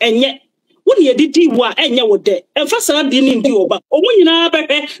ye ne enye woni ye didi wa enye wo de emfa sa de ni ndi oba omu nyina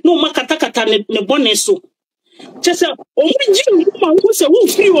bebe no makatakata ne bone so chese omu ji ma wo se wo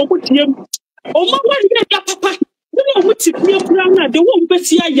firi wo tiem omu wa ni ya papa wo mo ti pie kura na de wo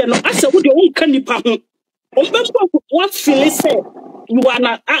mbeti aye no asa wo de wo nka nipa ho ombempo what feel say you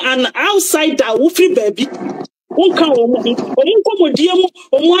are an outsider wo firi baby wonka omu komodiem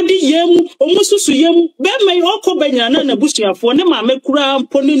omu ade yemu omu susu yemu be me okobanya na busuafo ne ma mekura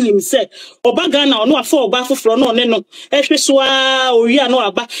mponi nim se obaga na ono afa oba foforo no ne no ehwesoa owia no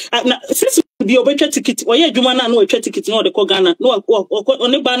aba na sisi bi obetwa ticket oye adwuma na no etwa ticket no de ko Ghana no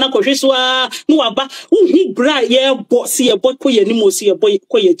one ba na kohwesoa no aba uhu bra ye bo se ye bo ko ye ni mo se ye bo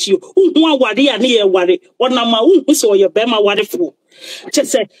ko ye chi uhu aware ya ne ye ware ona ma uhu se oye be ma ware fo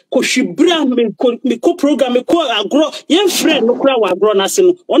chese ko shibra me ko program me ko agro ye friend no kura wa agro na se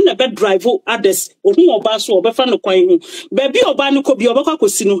no on na be drive others ohun oba so obefa no kwan hu ba bi oba no ko bi obekwa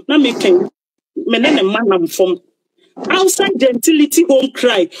kosi no na me ken menene manam fom outside gentility home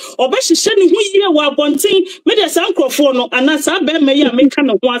cry obehihye ne hu yie wa bonten me de san crofo no ana sa be me ya me ka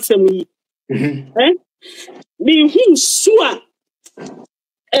no ho asem yi me hu su a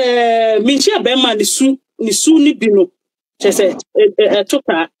me ntia be ma ni su ni bi no chese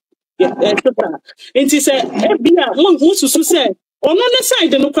tota inti se bia mo susu se ono ne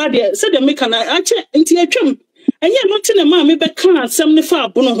side no kwa de se de me kana ache inti atwam enye no te ne ma me be kan asem ne fa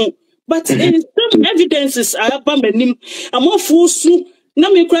abono ho but some evidences are ba manim amofo su na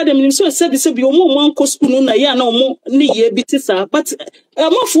me kura dem nim so se bi omo anko school na ya na omo ne ye bi tisa but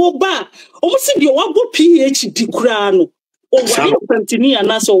amofo ba omo se bi o go PhD kura no o wari continue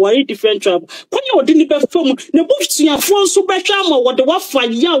na so wari different trouble kwanya odi ni be fam na busuafo nso be hwa ma wo de wafa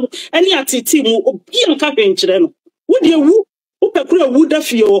yaw ani atiti mu obi anka hwenkire no wo de wu upekura wu da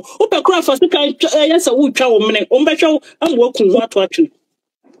fie o upekura fa sika yesa wu twa wo mene o be hwa amwo akun ho ato atwe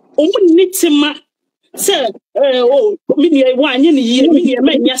omu nitima se o mini wa anye ni yie mini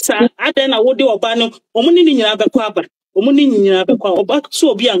ma nya sa adan na wo de oba no omu ni nyina be kwa aba omu ni nyina be kwa oba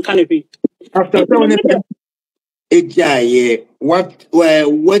so obi anka ne hwe after that ejaye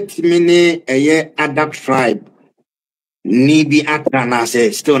what mini other tribe ni bi atana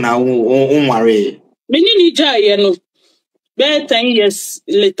say still na worry mini ni jaye no be 10 years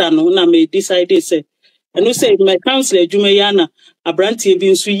later no na me decide say and no say my counselor Jumayana abrantie bi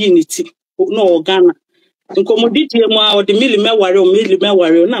nso yi ni ti no Ghana nkomoditi mu a o de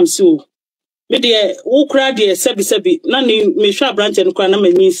millimeware na mse o me de wo kra de sebi na ni me hwa abrantie no kra na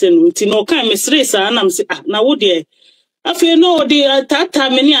manyi se no nti no kan me stress a na mse na wo de afi no de tata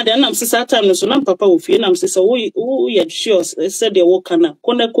meni ade na mse sa time no so na papa wo fie na mse so wo ye sure se de wo kana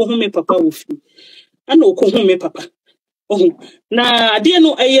kona ko hu me papa wo fie ana o ko hu me papa na ade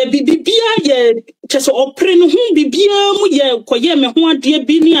no bibia ye cheso opre no hu bibia mu ye koye me ho ade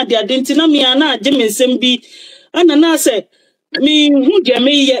bi ni ade nti na me ana age me nsem bi ana na say me hu de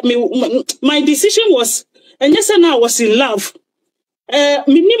me my decision was and yes na I was in love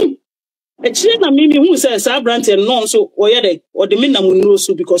minim actually na me hu say sa brand no so oye de o de me na mu no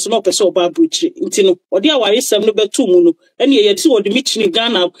so because no person oba bruchi nti no o de aware sem no betu mu no ene ye ti o de me chini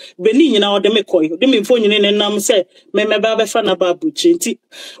Ghana beni nyina o de me koy de me mfo nyine ne nam say me ba be fa na ba bruchi nti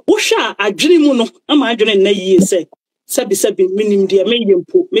wo hwa adwene mu no ama adwene na yie say sabi minim de me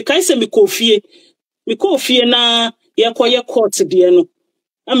yempo me kai say me kofie me call fie na ye court de no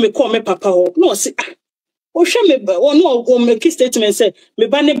and me call me papa ho no say o hwe me no o make statement say me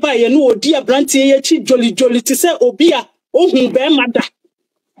ba ne ba ye no odi abrantie ye chi jolly ti say obi a ohun be mada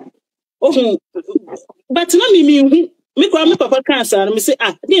ohun but na me hu me kwa me papa cancer me say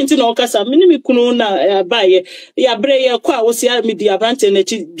dey nti na o kasa me ni me kunu na ba ye ya bre ye kwa wo sia me di abrantie na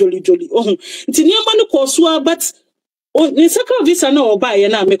chi jolly ohun nti ni ma no koso but o ni saka visa na o ba ye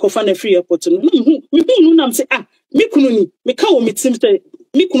na me kofa na free airport no me hu na me say me kunu ni me ka wo me tim say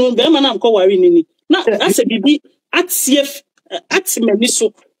me kunu be ma na mko wari ni na ase bibi atf atmani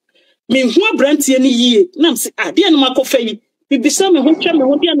so me hu abrantie ni yie na me say de na makofa yi bibisa me ho twa me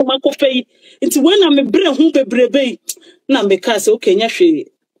ho de na makofa yi nti when na me bre ho bebrebe na me ka say okay nya hwe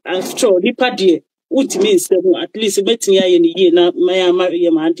after lipa de ultimate say at least metin ya ye ni yie na ma ye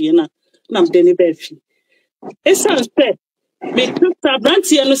ma de na me de ne ba fi esa say me kasa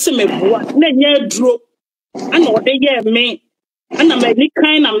abrantie no se me boa na nya aduro ana ode ye me ana me ni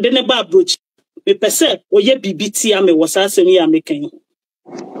kan na me de ne ba approach me pese oye bibiti ame wasasem ya mekan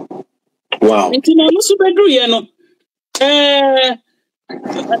wow nti na musu bedru ye no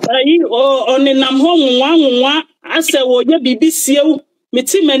ayi oni nam ho nwa ase oye bibisiew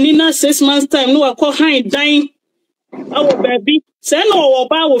meti mani na 6 months time no akọ han dan awo baby se na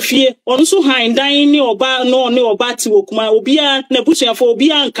oba wo fie onu so han dan ni oba no ni oba ti wokuma obi a na busuafo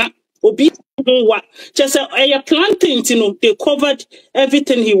obi anka obi wa just a planting they covered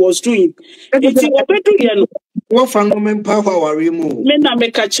everything he was doing it's obedru ye no what fangom power worry mu me na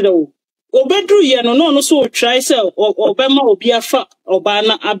me ka kire o obedru ye no so try say obema obi afa oba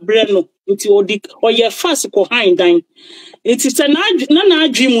na abre no nti odi oye fast ko han dan it is na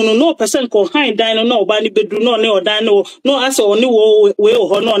adwi mu no person ko han dan no oba ni bedru no ne odan no ase oni wo we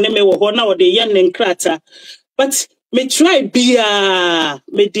ho no ne me wo ho na ode ye ne nkrata but me try bia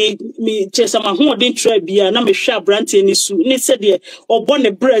me chesa ma ho den try bia na me hwa brand ni su ni se de obo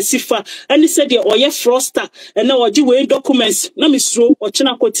ne bra sifa ani se de oye froster na oji we documents na me suro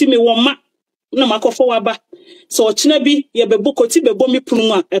ochina koti me wo ma na makofo waba so ochina bi ye bebo koti bebo mi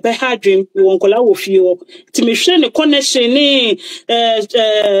punu a ebe ha adwen me won kola wo fie wo ti me hwe ne connection ni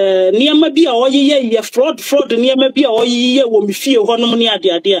niam bi a oye ye fraud niam bi a oye ye wo mi fie ho no ni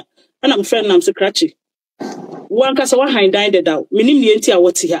ade a na me friend nam se krachi wankasa wa han dan de daw menim ne enti a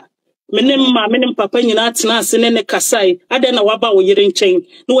wote ha menim papa nyina atena ase ne kasai ade na waba wo yere nchen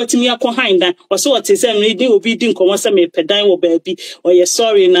no watimi akọ han dan oso wote se me di obi di nkomo se me pedan wo baabi oye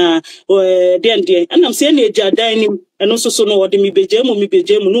sorry na den anam se na eja dan nim eno so no wode mi beje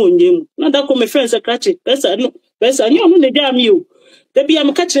mu no onyem na da ko me friends krache pesa nyo no ne ja mi o da bia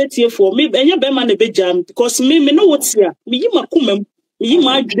me ka kire tiefo me enya be ma na bejam because me no wote a me yima komam me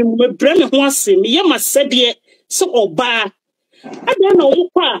yima adwene mu me bre me ho ase me yema sede so oba ada na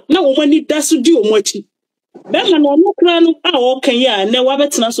omukwa na omani daso di omachi be ma na omukra no a okan ya na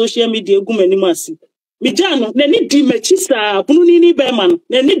wabetena social media egumani ase me jano na ni di machi sa bunu ni be ma no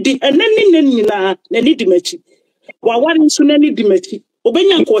na ni di enani nyina na ni di machi wa wari so na ni di machi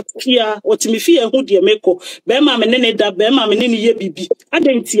obenya nkotia otimifi ehu de meko be ma me ne da be ma me ne ye bibi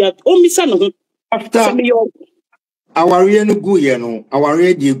adantia omisa no ho after aware no gu ye no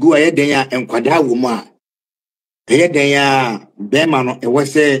aware di gu aye den ya enkwada wo mu a aye den ya be ma no e wo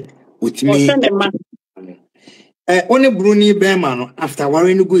se otimi one bruni be ma no after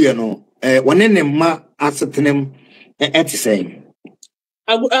aware no gu ye no one ne ma asetenem etisay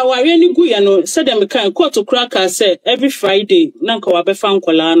aware ni gu ya no said them kan court kraka say every Friday na nka wa be fa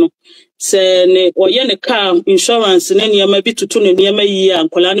nkola no se ne oye ne car insurance ne niam bi tutu ne niam yi a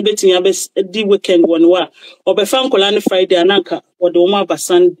nkola no betimi abe di weekend one wa obe fa nkola no Friday ananka wode wo ma ba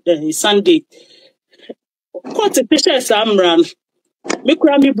Sunday court pictures amran me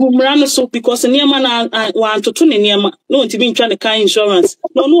kura me bu mran so because niam na wa tutu ne niam no ntimi ntwa ne car insurance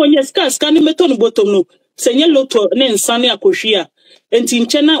no onye ska ne meto no bottom no se nye loto ne nsane akohwia enti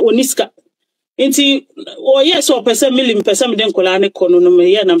nchena oniska enti yes o pesa million pesa me den kola ne kono no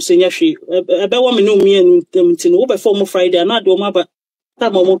me ye nam senya hwe ebe wo me no mie nti no wo be form Friday na de o ma ba ta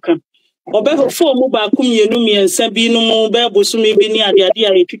mo kan obe form ba kum ye no mie nsa bi no mo be bosumi bi ni ade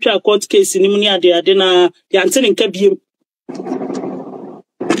a etwitwa court case ni mu ni ade na ya ntene nka biem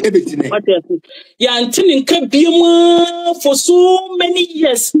ebetine ya ntene nka biem for so many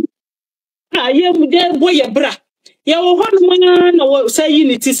years ye mu de boye bra ya wo hono na wo say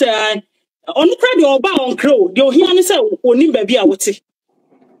unity say onu kra de oba on kro de ohia ne say oni ba bi a wote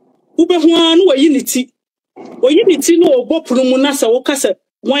wo be ho anu wa unity no obopuru mu na say wo kasa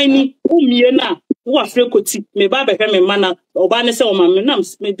wan ni umie na wo afre koti me ba be hwe me mana oba ne se o ma me na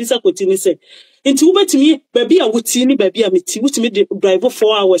me bisa koti ni se nti wo betimi ba bi a wuti ni ba bi a meti wutimi drive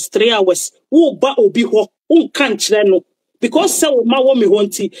 4 hours 3 hours wo ba obi ho unka nkyere no because se wo ma wo me ho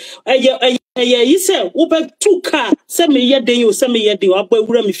nti eye yi se wo be tu car se me ye den yo se me ye den aba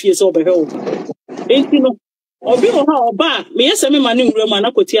wura me fie se wo be hwe wo enti no obi ho ha oba me ye se me ma ne wura ma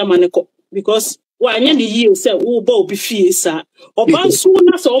na koti ama ne ko because wa anya ne yi se wo ba obi fie sa oba nso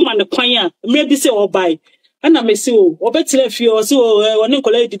na se wo ma ne kwan a me bi se obai ana me se o obetire fie o se o ne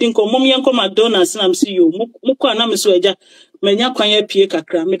nkola didi nko mom ye nko McDonald's na me se yo muko ana me so eja manya kwan apie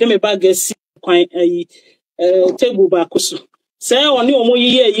kakra me de me bag asi kwan ayi table ba koso se oni omo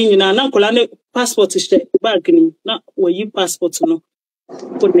yiye yi nyina na nkola ne passport hye bag ni na wayi passport no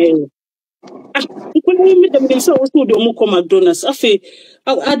ko ne ko ni me de me se o so de omo ko McDonald's afi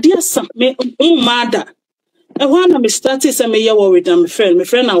adiasa me mada ho na me start say me ye worried na me friend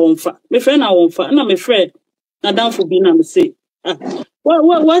na wonfa na me friend na down for being am say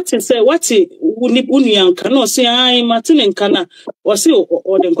what is say what uni anka no say ai Martin nka na o say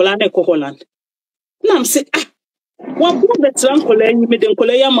o de nkola na ko Holland na am say wa bo betra nkola yi me de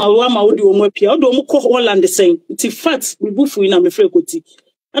nkola ya ma wo de o mo apia o de o mo ko Holland say it fact me bufu na me frɛ koti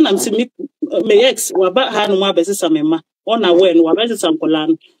na am say me ex wa ba ha no ma besesa me ma ona we no wa besesa nkola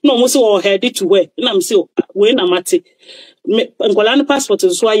no mo say o head to where na am say we na mate me nkola no passport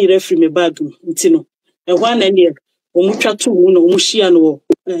so ayi referee me bag nti no ehwa na ne omutwa to mu no omuhia no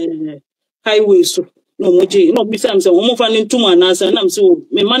highway so no moje no bisa am say omufa ne ntum anasa na am say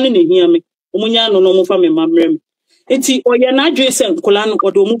me ma ne hia me omunya no no omufa me mamrem enti oye na adwe se nkola no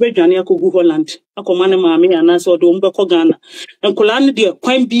odo omu bedwane akogu Holland akoma ne maame anasa odo omu bekọ Ghana nkola no de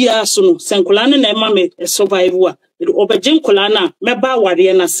kwan bia so no se nkola no na ema me survive a obeje nkola na meba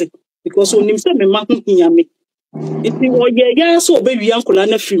aware na se because onim se me ma ho hia me iti oye ya so obewi ankola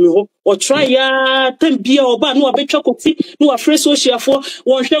na free me ho o try ya tambia oba no abetwa koti no afre social for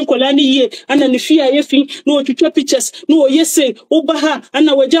won hwe nkola ni yie ana ne fia ye fi no otwitwa pictures no oyese oba ha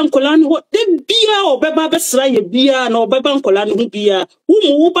ana waja nkola no bia obeba besra ye bia na obeba nkola no bia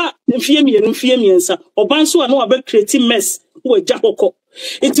wo ba fie miensa oba nso ana oba create mess waja hokọ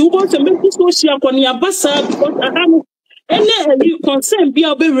iti wo se me social kwa ni abasa because adamu ene concern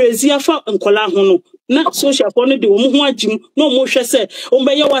bia obe raise afa nkola ho no na social for no de wo ho agim na mo hwe se o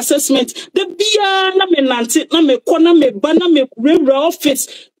be your assessment de bia na me nante na me kọ na me ba na me rewra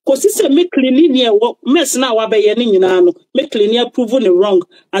office kosi se me clean ne wo mess na wa be ye ne nyina no me clean approve ne wrong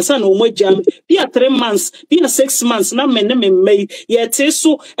ansa na o mo jam bia 3 months bia 6 months na me ne me mai ye te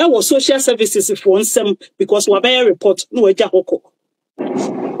so e wo social services for nsem because wa be report no waja hokọ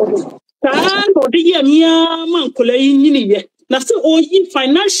no de ye mia mankola yi nyini ye na se o yi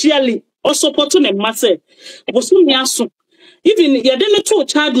financially or support ne masse bosu mi aso even ye de ne to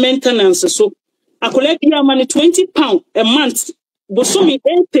child maintenance so akola bia ma ne £20 a month bosu mi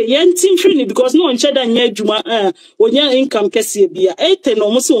 80 yentin free because no nche da nya adwuma onya income kese bia 80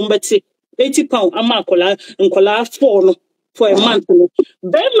 no mo se o mbete £80 ama akola nkola 4 no for a month no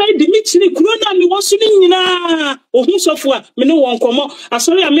be my di mi chini kuro na mi wosu ni nyina ohun sofo a me ne won komo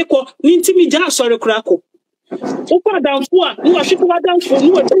asori ameko ni ntimi ja asori kurako opa danfo a no ahwe kwa danfo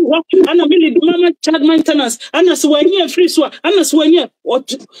no odi ho ana me le mama child maintenance ana so wanye free so ana so wanye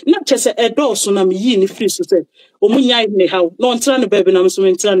na chese edoso na me yi ni free so say omunya ne how no ntra ne baby na me so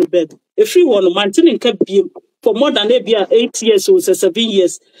ntra ne baby e free one mantini nka biem for more than 8 years or 7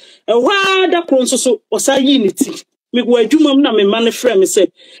 years e wa da kronso so osa yi ni ti me go adwuma na me man frɛ me say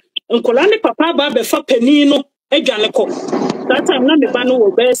nkola ne papa ba be fa pani no adwane kɔ that time na me ba no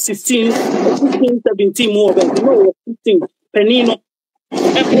wo be 16 17 more be no 15 pani no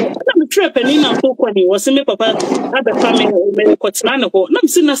na me frɛ pani na so kɔ ni wo se me papa abe fa me kɔtena ne hɔ na me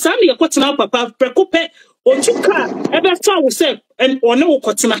se na sa ne kɔtena papa prekope otuka ebe fa wo se one wo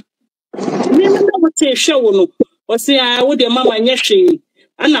kɔtena me na wo te hwɛ wo no wo se wo de mama nyɛ hwe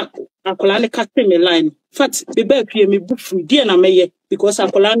ana akola ne ka me line fact be ba pie me bufu die na meye because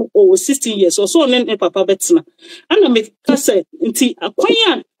akola no 16 years so ne papa betena ana me ka say nti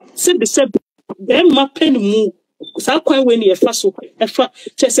akwan se be se be ma pen mu sa kwan we ne e fa so e fa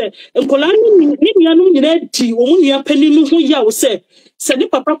chese nkola ni nuanu nyina di omu nua pani no ho ya wo se ne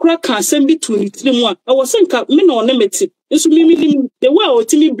papa kura ka asem bi tu ni tiri mu a e wo se nka me na one meti nso mi the way o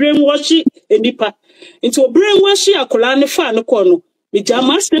ti mi brainwash enipa nti o brainwash akola ne fa ne ko no me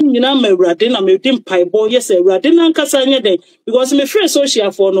jama stem nyina ma awurade na me dim paibo yes awurade na nkasa nye den because me free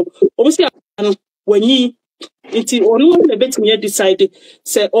social for no o mo se no wanyi nti onu na betimi decide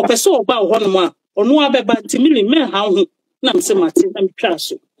say opeso oba ho no ma onu abeba ntimili me ha ho na me se mate na me twa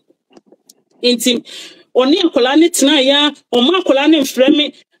so nti oni akola ne tena ya o ma akola ne mfrɛ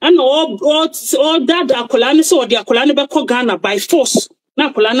me and all that akola so the akola ne be ko Ghana by force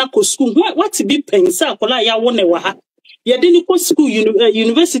na akola na ko school what be pensa akola ya wo ne wa ha ye de ni ko school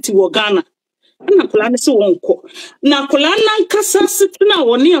university wo Ghana na akola ne so wonko na akola na nkasa sitina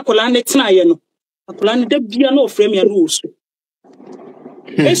wo ne akola ne tena ye no akola ne da bia na ofrem ya no so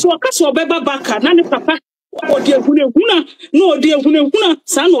eso akasa obeba baka na ne papa odi ehunehuna no odi ehunehuna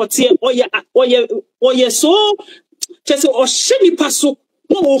sa na ote oye so chese o sheni paso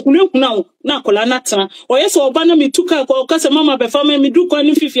no ohunehuna na akola na tena oye so oba na mituka ko kase mama be fama mi du ko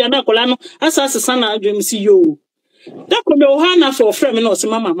ni fifia na akola no asasa na adwem si yo da ko me o ha na for frame no se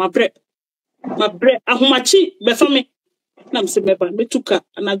mama mabre ahomachi be fama na mse beba mituka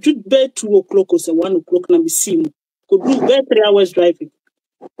na jud be 2 o'clock or 1 o'clock na misimu ko do be 3 hours driving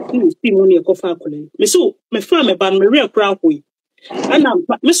see money a coffee akola me so me fa me ban me real crowd we and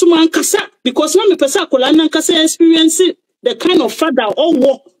me so man kasa because when me pesa akola na kasa experience the kind of father or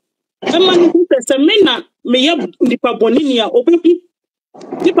work e man who pesa me na me ye nipa bonini a obebi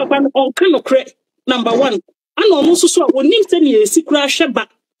ni papa on kind of cre number 1 and almost so onim se ne esikura hweba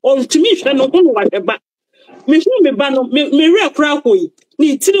on timi hwe no ho wa hweba me hu me ba no me real crowd we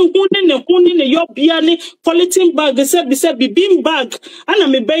ni tiri hu ne yobia ne polythene bag se bibim bag ana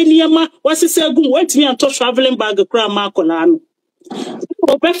me bai niama wasese agum watimi anto traveling bag kra ma akola no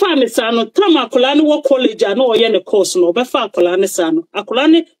obefa me sa no tam akola ne wo college ana oye ne course no obefa akola ne sa no akola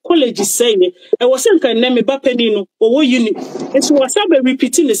ne college say ne e wo se nkan ne me ba pani no owo uni so wasa be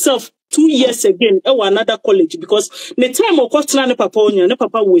repeating itself 2 years again e wa another college because the time okotena ne papa onya ne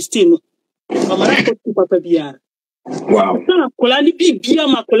papa wasting no amara ko papa bia. Wow. Kolani bibia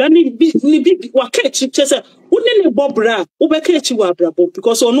ma kolani bi wakechi chese unene bobra ubekechi wa brabo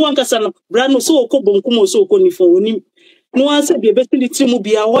because onu ankasa no bra no so okobonkum so okonifo onim no anse bi ebetili trimu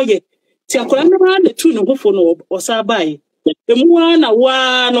bia hoye ti akola na de tu no hofo no osa bai emu na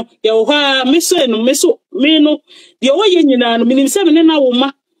wa no ye ho a meso me no de hoye nyina no minim se me na wo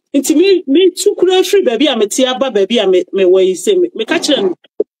ma nti me tukura free baby a meti aba baby a me wai se me ka kire no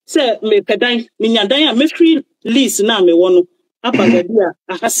se me pedan me nyadan a me free lease na me wono apa baby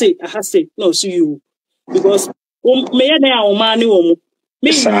a ahase no so you because me ya na o ma ni wo mu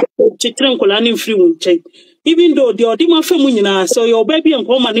me chitren kola ni free won chen even though the odima fa mu nyina so your baby en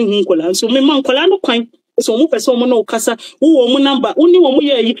ko ma ni hu kola so me man kola no kwan so mu pese mo no kasa wo mu number uni wo mu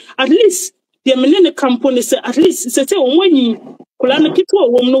ye at least the menene company say at least say wo mu anyi kola no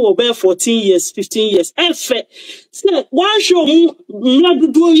people wo mu no wo be 14 years 15 years efe say one show mu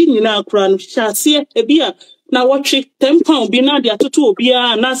mladudo yi nyina akra no hyase ebia na watch 10 pound bi na dia toto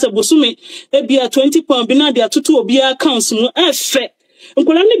obia na se bosume ebia 20 pound bi na dia toto obia accounts mu efe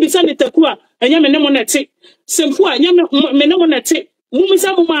nkola ni bisa ne taku a enya me ne mo nete sempu a enya me ne mo nete mu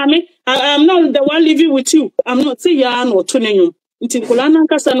misa mo maame I'm not the one living with you I'm not say ya no to nenyo nti nkola na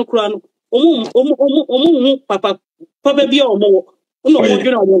nkasa no kura no omu papa bia omo no mo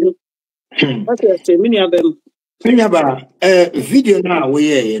dwena omo okay say mini abem Minyaba video na we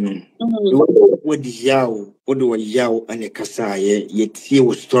ye no wo di yawo ane kasa ye tie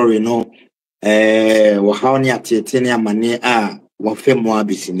wo story no wo how ne atete ne amane a wo fe mo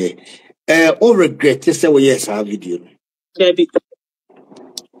abisine o regret say we yes our video Debbie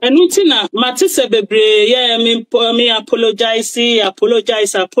Anutina matise bebre yeah me apologize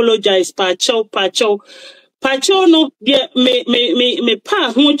pacho no de me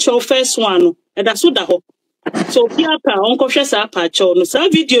pa hu cho first one no e da so da ho so bia pa onko hwe sa pacho no sa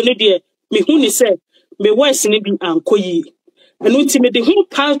video no de me hu ni say me voice ni bi ankoyi anuti me de hu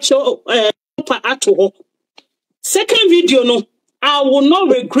pacho pa ato ho second video no I will not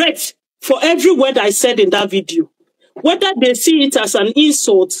regret for every word I said in that video. Whether they see it as an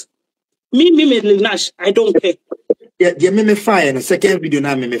insult, me Millinash, I don't care. Yeah, me fire. The second video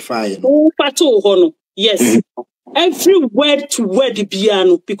now me fire. Oh, pato hono. Yes. Every word to word the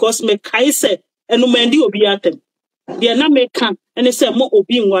piano because me kaise and umendi obiatem. They na me can and they say mo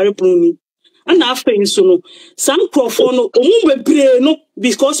obi nware bruni. And after so no some profono omu bebre no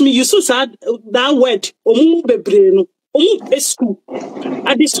because me used to say that word omu bebre no omu esku.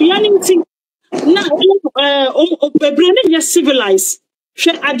 Adisuyanity na bebre ne ye civilized.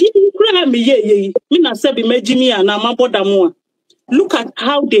 She adi kura me ye me na say be majimi and amaboda mo. Look at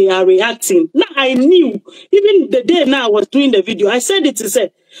how they are reacting. Now I knew even the day now I was doing the video. I said it to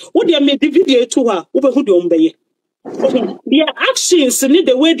say, what they made the video to her, their actions and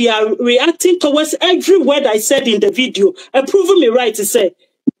the way they are reacting towards every word I said in the video, proving me right to say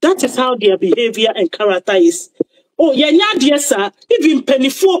that is how their behavior and character is. Oh, yeah, yes, sir. Even penny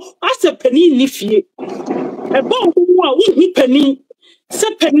for as a penny nifie. A bomb who penny.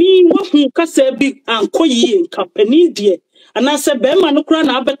 Se penny who can say big and coy and company dear. and I said be man no kra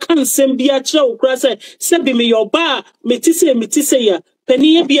na abeka nsem bia kire wo kra say be me your ba metise ya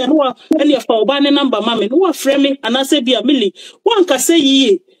paniye bia no ene fa oba ne number ma me no wa frɛ me and I say bia Millie wan ka say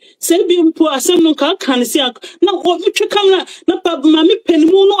yiye say bi mpo asem no ka kan si na o twe camera na pa ma me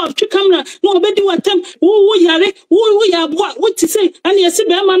panimu no twe camera no obedi watam wo yare wo ya boa what to say and yes be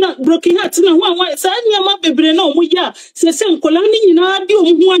ma na broken heart na ho say anya ma bebre na o mu ya say nkola ni nyina di o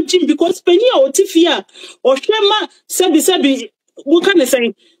mu anjim because pani a o tifia o hwe ma sebi wo kan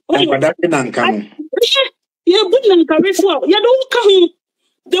say Nkwada na nka no ye bu na nka refo ya do ka ho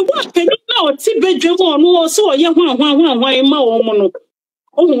the one pani na o ti bedwe mo no so ye ho ma wo mo no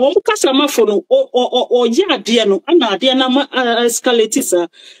o kasa mafo no o ya ade no ana ade na ma escalate sa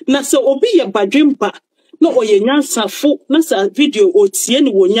na se obi ye badwempa na o ye nyansafo na sa video o tie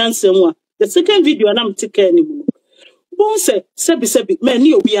ni wo nyansam a the second video na mteka ni mu bon se sebi me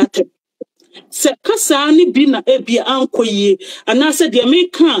ni obi atem se kasa ni bi na ebi ankoyie ana se de me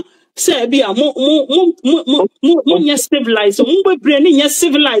kan se bi a mo nya civilized mo bebre ni nya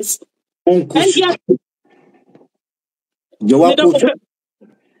civilized onkusu jowa ko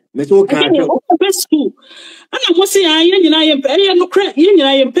meto ka best school ana mo se ya nyina ye no kra ye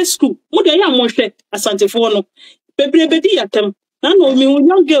nyina ye best school mo de ya mo hwe asantefo no bebre bedi yatem na no mi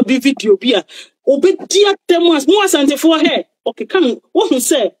young girl bi video bi a obedi yatem as mo asantefo he okay kan wo hu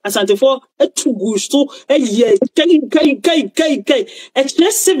se asantefo etu gusto ye kai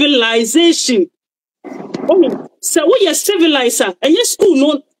it's civilization so we are civilizer and your school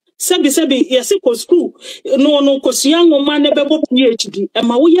no Sebi, yes, it was school. No, cause young man never PhD. And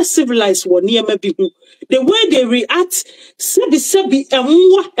my way civilized one near maybe the way they react, Sebi,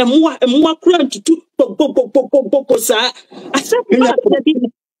 and more crime to do. I said,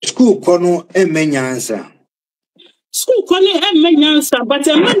 school kono many answer. School kono many answer, but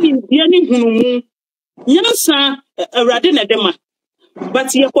a man in the Yansa, a radina dema.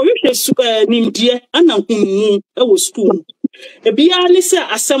 But your corruption, Nindia, and was school. Ebia ni se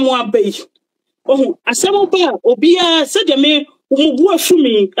asemo abai asemo ba obia se de me umubu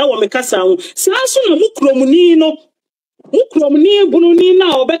afumi e wo mekasa ho sanso na mukromuni no mukromuni bununi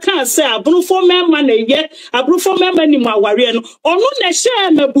na obeka se abunufo mema na ye abunufo mema ni maware no ono na hye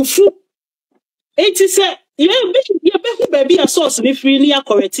mabufu enti se ye be hu ba bia source ni free ni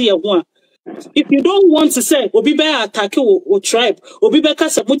correct ye ho a if you don't want to say obi be attack o tribe obi be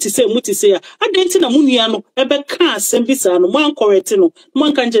kasa muti say ya adenti na munua no ebe ka asem bisa no man correct no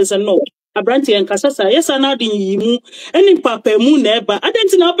man kan je say no abranti en kasa sa yes na adin yimu eni papa mu na eba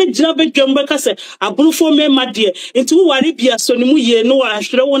adenti na be gira be dwam be kasa abunufo mema de enti wo ware bia so ni mu ye no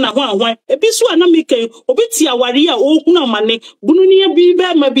ahwere wo na ho ahwan ebi so ana meken obi ti aware a ohu na mane bunu ni bi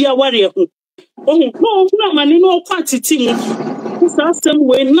be ma bi aware ho no na mane no kwatiti mu some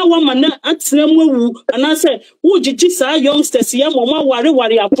way na woman atrem wu ana say wo gigi sa youngsters ye mo ma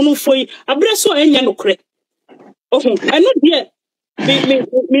ware apunu foi abreso enya no kre eno de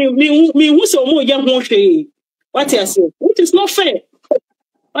me hu so mo ye ho hwe what you say which is not fair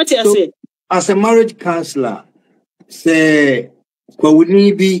what you say as a marriage counselor say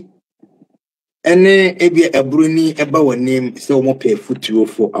kwawuni bi ene ebi abruni eba wonim say o mo pay futuo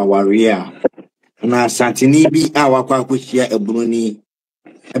for our real na santini bi a wakwa akohia abruni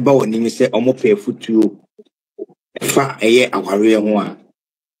eba wonim say o mo pay futuo fa eye aware ho a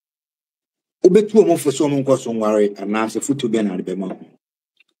obetu o mo fo so mo nkoso nware ana se futuo bi na de ma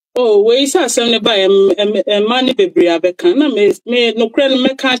oh we say asem ne ba mani bebre abeka na me no kra no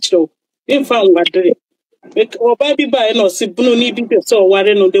meka chiro mfa nwadere oba bi ba no se bunu ni bi so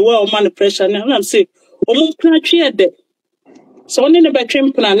ware no the way o man pressure na am say o mo kra twe de so ne ne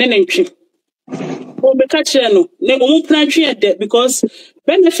betwem plan ne ntwe o be ka kire no ne o mo plan twe de because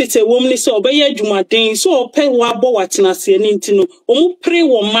benefit e wom ni so obeye adwumaden so ope wa bo watena se ni ntino o mo pre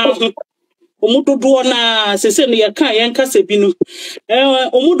wo ma ho o mo dodo na sese no ye kan ye nka se bi no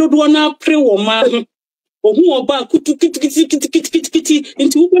o mo dodo na pre wo ma ho ohu oba kutu kiti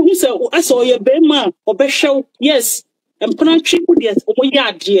into who say aso ye be ma obehwew yes empana twi ku de o mo ya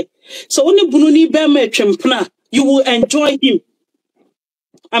ade so oni bunu ni be ma twempna you will enjoy him.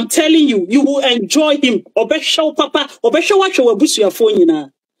 I'm telling you, you will enjoy him. Obeshow papa, obeshow what you abusu your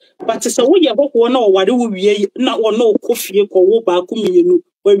phone. But it's a way you walk one or what we not one no coffee or back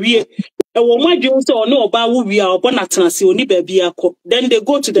where we a woman do so no about who we are bonatransi only baby. Then they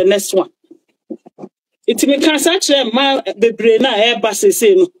go to the next one. It may can such a my baby na air basses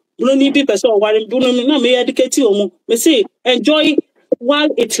say no. No need people so worry, no may educate you. May say enjoy while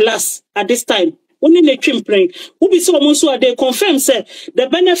it lasts at this time. Only the chimpling. Who be so almost so they confirm say the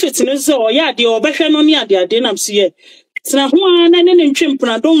benefits in so yeah, the obession on ya the dinam see. So now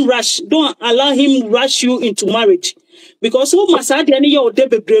don't rush, don't allow him rush you into marriage. because wo masade ne ye o de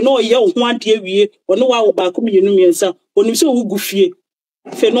bebre no ye ho ade awie ono wa wo ba ko mienu miensa onim se wo gufie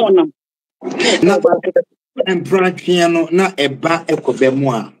fe no onam na empratwea no na eba ekobe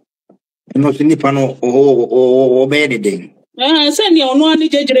mu a no se nipa no o be de den say ne ono ani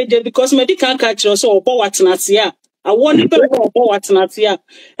jejereje because medical catcher so obo watenase a awo ne be obo watenase a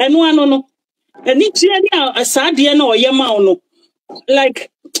eno ano no eni tie ni asade na oyema ono like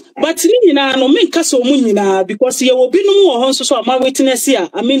but no make us so because you will be no more so my witness here.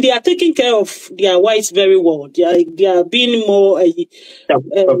 I mean, they are taking care of their wives very well. They are being more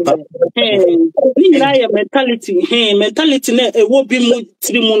mentality will be more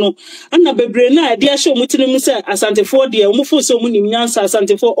trimuno. And a bebrena, dear show mutini say asante for dear umufu so many nyansa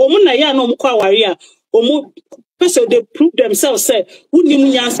asante for omuna ya no mkwa waria omu person they prove themselves say uni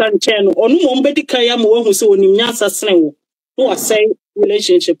nyansa ncheno or no mbedika ya mo who so ni nyansa snewo. No I say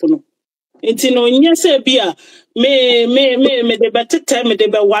relationship no. It's no nyese bia me the better time me the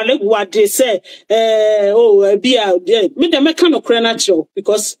be wale what they say bia me the make no kra natural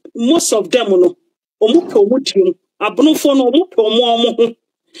because most of them no omu pe omu dim abonofo no omu pe omu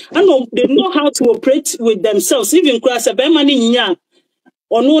and they know how to operate with themselves even class e be ma ni nya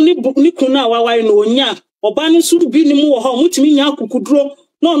ono ni kuna wawa no nya oba no su bi ni mu wo ha mutimi nya akukuduro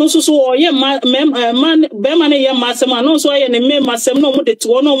no no so oye man be man ye masem no so oye ne me masem no mu de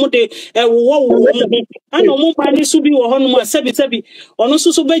to no mu de wo ana mu pa ni su bi wo ho no ma sebi ono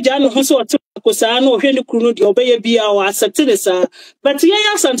so beja no ho so ote akosa na ohwe ni kunu de obeye bia o accept this but ye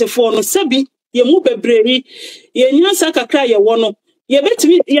asante for no sebi ye mu bebreri ye nyansa kakra ye wo no ye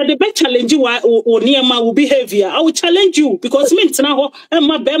betimi ye the best challenge wo niema wo behavior I will challenge you because me ntena ho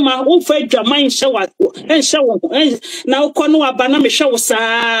ma be ma wo fa dwaman hye na ukono abana me hwe wo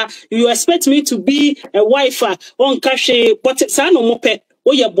saa you expect me to be a wife on kashe but sa no mo pe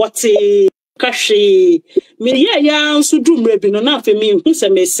wo ye bote kashe me ye ya nso dumre bi no na afa me hu se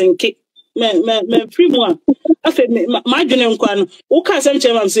me senke me free mo afa ma dwene nkwa no wo ka sem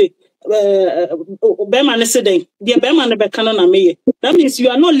chema say Beman said, dear Beman Becana na me. That means you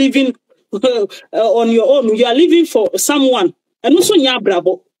are not living on your own, you are living for someone. And also nya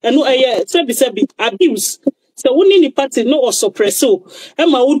brabo. And no sebi abuse. So we need party no or suppresso.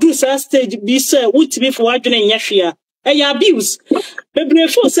 Emma would do stage be sir would be for arguing yashia. Abuse. Baby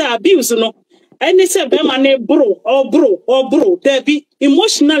say abuse no. And they say Beman bro. There be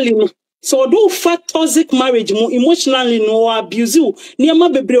emotionally no. So do fat toxic marriage mo emotionally no abuse you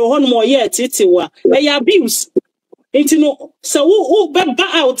niam bebre ho no mo ye titiwa abuse enti no so who be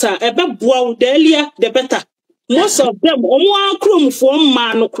out e be boa the earlier the better most of them omo akromfo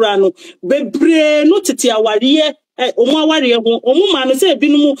mma no kra no bebre no titi aware omo aware ho omo ma no say bi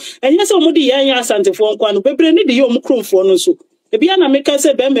no mu enye say omo de yan asantefo nkwa no bebre ni de ye omo kromfo no so e bia na make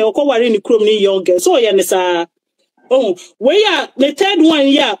say be me okoware ni krom ni young girl so ye ne sa oh, where the third one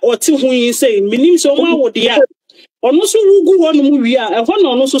ya or two who say minim so ma wo dia ono so wugu wonu mu wi a ho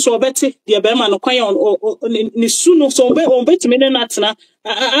no so so beti de be ma no kwan on ni su no so be on beti me na tena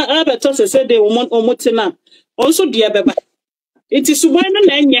a beto se de o tena also de beba it is suban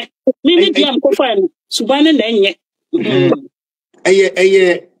na enye me dia am ko fa no suban na enye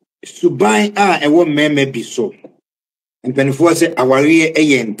eye suban a ewo meme bi so mpanifo se aware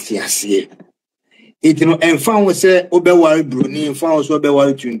eye ntiase it no enfa say obeware bruni enfa so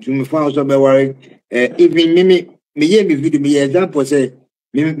obeware tuntum enfa so obeware even me ye me video me example say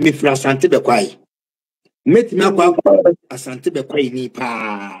me fra asante be kwai metimi akwa asante be kwai ni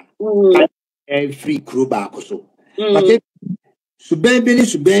pa free crew back so but suban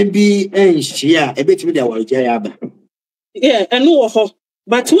bi enhia e betimi dia ware ya ba and no ho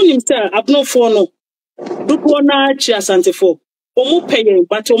but who himself abno for no duko na chi asante for omo peye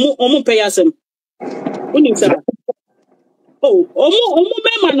but omo peye asem oh, omo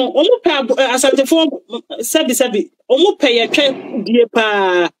mema no, omo pe asante for sebi, omo peye twe die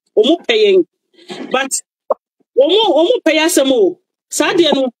pa, omo peye, but omo peye asemo, sa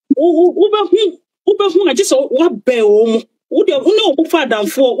de no, ube hu aje so wa be omo, ude omo fa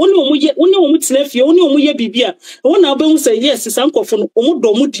danfo, omo tinafie, omo ye bibia, na obe hu say yes, sankofo no, omo do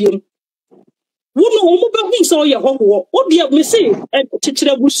omo diem. Wono omo be hu so ye hoho, ode me say,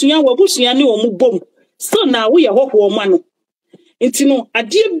 chichire busua ne omo bom. So now we are hoho man. Inti no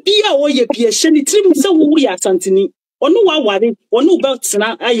ade bia wo ye bia hye ni trim se wo ya asantini. Ono wa ware, ono be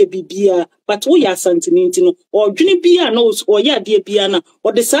tena aye bibia, but wo ya asantini inti no. Odwene bia na o ya ade bia na,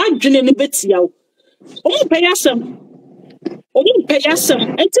 o de sa adwene ne betia wo. Omo peyasem.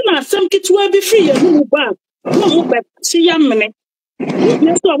 Inti na asem kitwa bi free ye no ba. No mo be ti ya mene.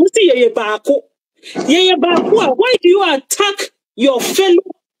 Yes, so mo say ye baako. Ye baako, why do you attack your fellow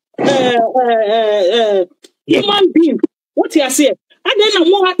human being What you say? And then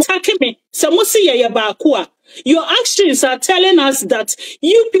more attacking me. Some see ya. Your actions are telling us that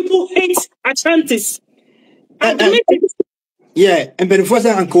you people hate Atlantis. Admit it. Yeah, and before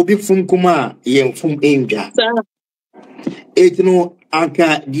that, Uncle Big from Kuma, yeah, from India. It no,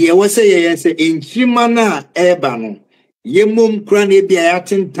 Anka, dear was say, in Chimana, Ebano, ye mum cranny be a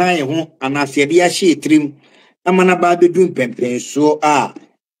atin time, and I said, yeah, she trim. I'm an about the doom pempen, so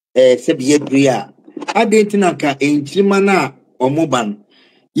Sebia Bria. I didn't know in Chimana or Moban.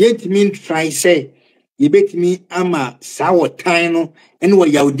 Yet mean try say, you bet me ama sour tino, and what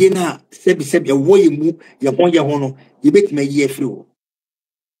your dinner, Sebi your way you move, your one your honor, you bet me ye flew.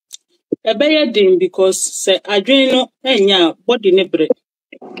 A better thing because say Adreno enya body nebre.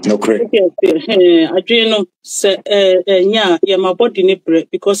 No correct. Adreno say enya ya my body nebre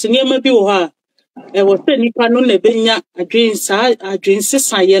because near me be wa was say nipa no na benya adwen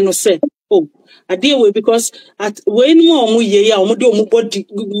sesa ye no say oh ade we because at when mo ye ya omo de omo body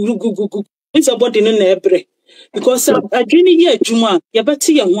gugugugugu it's a body no na ebre because adwen ye adwuma ye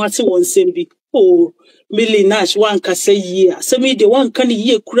beti ye ho ate won sem bi oh Millinash one ka say ye asemi de one kan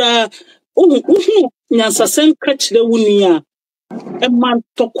ye kura oh nyansasem ka kire wuni a e man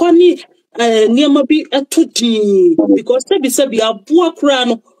tokwani niema bi etodi because sebi aboa kura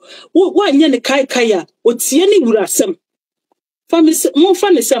no wa nya ne kai ya otie ne wura asem family mo fa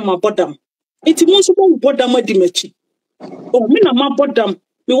ne sem abodam enti mo so mo bodam adi machi o me na ma bodam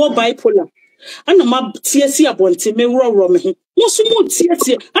me wo bipolar ana ma tiesi abonte me wuro me ho mo so mo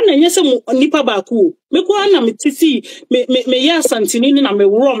tiesi ana nya se mo nipa ba ko me ko ana me tisi me ya santini ni na me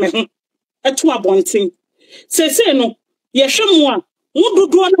wuro me ho eto abonte sese no ye hwe mo a mo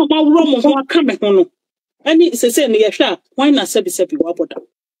dodo na ma wuro mo ho aka me ho no ani sese no ye hwe a wan na sebi wa bodam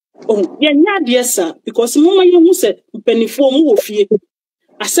oh ye nya de sa because mama ye hu se mpanifo mu wo fie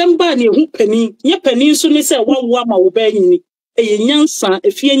asemba na ehu pani nye pani so ne se wawo ama wo ba nyini eye nyansa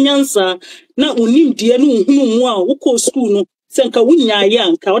efie nyansa na onim de no hunu mu a wo ko school no se nka wunya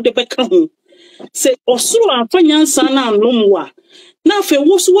ya nka wo de beka ho se osoro afa nyansa na anom wa na afa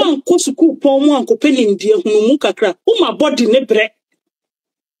wo so anko school pon mu anko pani de hunu mu kakra wo ma body ne bre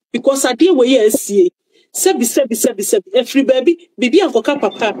because ade we ye asie sebi every baby bibi ankoka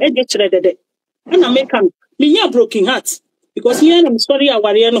papa eje kire dede ana make am me broken heart because here am sorry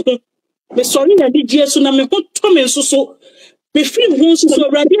aware no me sorry na di jesu na me ho to me nsoso me free ho nsoso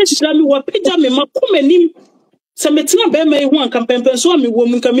awurade ahira me wa pagya me makomanim se metena be ma hu anka pempen so me wo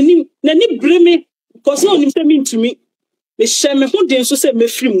mu nka menim na ni bre me because no nim se me ntumi me share me ho den so se me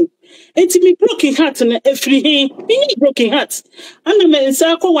free mu enti me broken heart na every he me broken heart ana me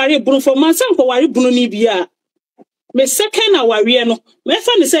nsa ko ware bunu for man san ko ware bunu ni bia me second aware no me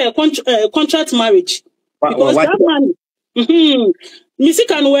fa ne say contract marriage because that man me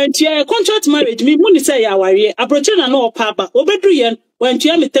sika no wentia contract marriage me mu ni say aware abroche na no opa ba obedru ye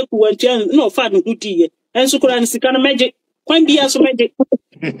wentia me teku wentia no fa no hudi ye enso kura ni sika no meje kwan bia so meje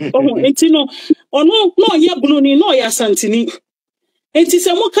oh enti no ono no ye bunu ni no ya santini enti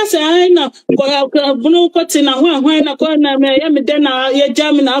se mo kasa ai na ko bunu ko ti na hwan na ko na me ya me de na ya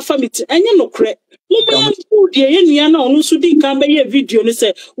jam na afa mit enye no kre mo ma food ye nua na onu so di kan be ye video ni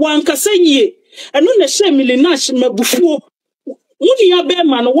se wan kasa yie enu na she Millinash mabufuo muni ya be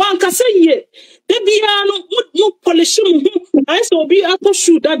ma no wan kasa yie de bia no mo polish mu ai so bi ato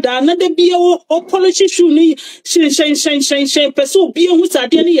shoe dada na de bia o polish shoe ni shen person obi hu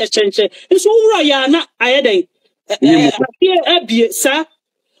sade ni ye shen so wura ya na ayeden abie sa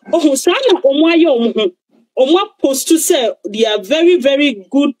oh sana omwaye omwa post to say they are very very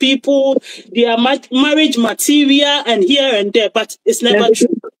good people, they are marriage material and here and there, but it's never true.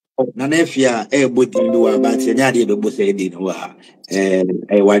 Nanefia bodi do about nya de be say di no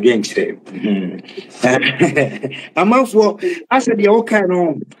wadwen kire amanfo ase de o kan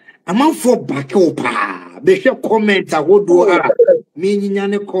no amanfo back up be hwe comment ahodo a me nyinya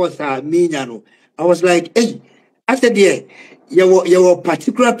ne course a me nya no I was like hey I said there your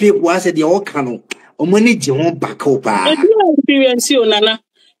particular people I said the o kan no o mani je ho back up experience you nana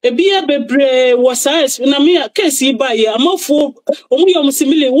ebia bebre was na me case ba ye amafo omu yom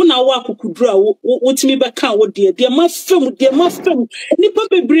simile wo na wa akukudura wo timi be kan wo de mafem nipa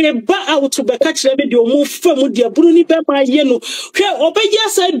bebre ba out be ka kire me de omu fam de buru ni be ma ye no hwe obeya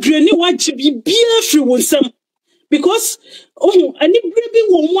sa dure ni wa chi bibia free wo nsam because ani brebi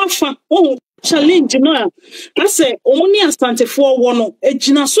wo mu afa challenge no I say only asante for one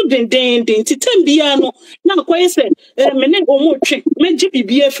ejina so den titembia no na akoye say me ne omo twe meji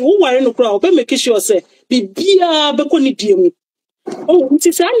bibia fi wo ware no kra obe make sure say bibia be ko ni diemu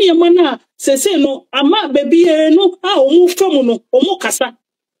nti sa niema na sese no ama bibia no a omo fam no omo kasa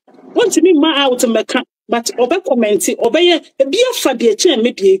want me ma out meka but obe commenti obeye ebi afa de che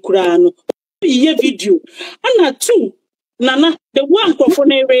media kura no ye video ana two nana the one crofo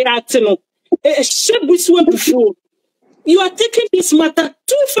na react no shebusu before you are taking this matter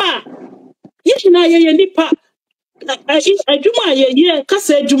too far ye na ye nipa adwuma ye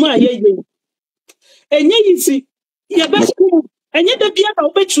kasa adwuma ye enye yisi ye be enye da bia na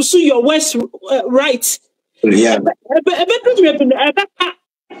obechusu your words right Yeah.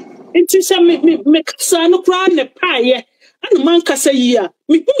 Inti se me kasa no kra ne paye ana man kasa yi a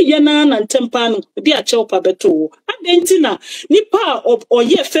me hu ye na ntempa no de a cheopa beto adenti na nipa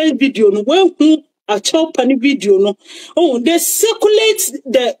oye first video no we hu a cheopa ni video no they circulate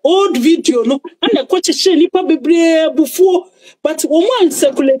the old video no ana kwacheche nipa bebre bufuo but wo man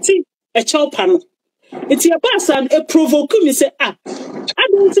circulate a cheopa no it's your boss and a provoke me say I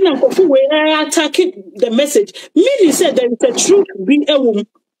don't think I'm way attacking the message. Meaning said there is a truth being a woman.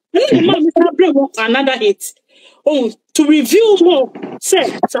 And then another hit. Oh, to review more,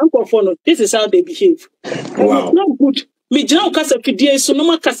 say this is how they behave. Wow. It's not good. Me jao kasa PDA so no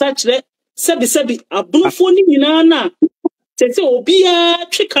ma kasa chre sebi abunfo ni nyina na. Say obia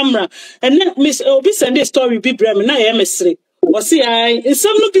twi camera and then Miss Obi send a story be brem na ya mesre. O see I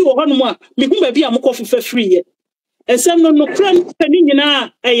some no bi wo hono a me hu ba bi amokofo free ye. And some no kran pani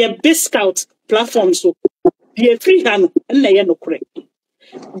nyina a discount platform so. Be free hand and na ye no kre.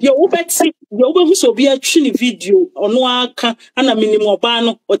 Your obeti your obehu so be a twi video ono aka ana minimum oba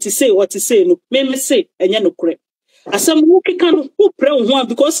no what to say no me say enye no kre. Asem wo keka no wo pre wo ho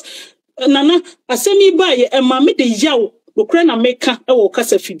because nana asem yi ba ye e ma me de yawo okra na meka e wo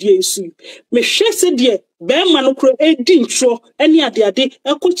kasa fidie nsu me hwe se de be ma no kro edi ntro ene ade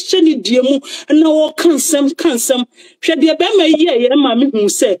e ko chiche ni die mu na wo kansem hwe de be ma ye ma me hu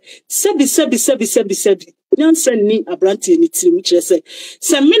se sebi nyansa ni abrantie ni tiri mu kire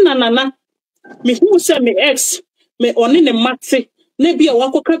se me nana me hu se me ex me oni ne mate na bia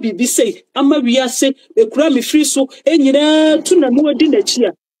wakoka bibi sei ama wiase ekura me free so enyina tu na no adi na chi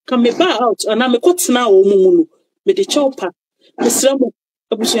a ka me ba out ana me kotena wo mu no me de chopa me sramo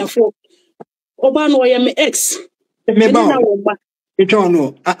abusuafo oba no ye me ex me ba it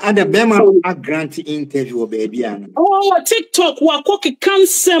no ada bema a grant interview baby an TikTok wakoki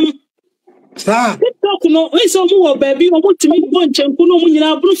kansem sa TikTok no so mu baby o mutimi bonchenku no mu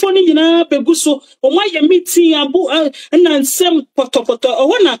nyina brufo ni nyina beguso o ma ye meeting abu na nsem potopoto o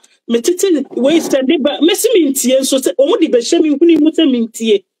wana metete we stand ba mesi mintie so o mu di be hye mi huni mu se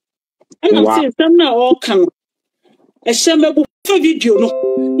mintie ana se sam na o kan e hye mebu video no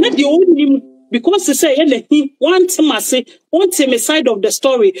na de o nim because they say he one time side of the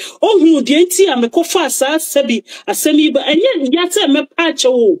story oh hu de enti a me ko fa sa sabi asemi ba enye ya se me pa che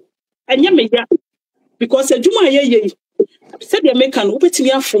o enye me ya because adwuma ye said the make no betimi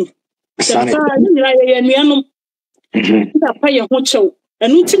afom sane nyira ye nuanom da pa ye ho chew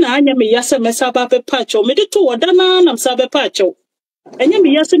enu ti na anya me ya se me sa ba pa che o me de to woda na nam sa ba pa che o enye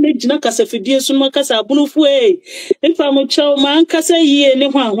me ya se me gina kasa fidie so no kasa abunufu mfa mo chew man kasa yie ne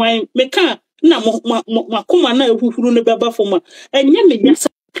hwanhwan me ka na makoma na ehuhuru ne beba foma enye me ya.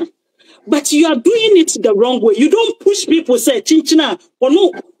 But you are doing it the wrong way. You don't push people say chinchina or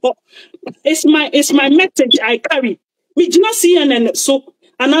no. It's my message I carry. Me jina CNN so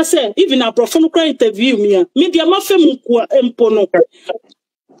and I say even a professional interview me media mafem empono.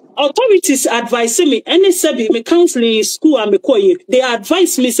 Authorities advise me any sebi me counseling school and me koye. They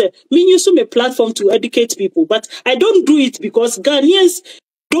advise me say me use my platform to educate people, but I don't do it because Ghanaians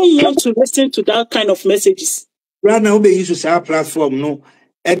don't want to listen to that kind of messages. Right now, we use our platform, no.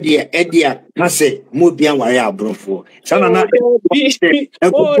 Edia, Nase, Mubian Waya Brofo. Sana,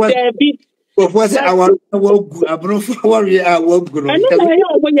 was our Brofo warrior, work group. I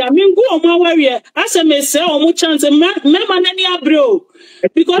mean, go on my warrior. As I may say, or chance, and man, any abro.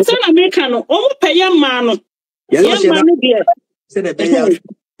 Because I'm American, or pay a man. Yes, dear. Said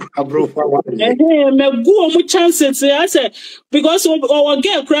a Brofo. Me go on chances. I said, because our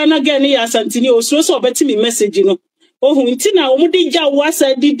girl crying again here, Santino, so betting me message, you know. Oh, intina omudija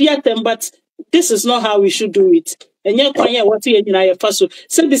wasa didiatem, but this is not how we should do it. And yet, what you na faso.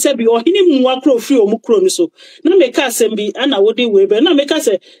 Sebi or hini mwakro free or mukro so. Na meka sembi ana wodi webe. Na meka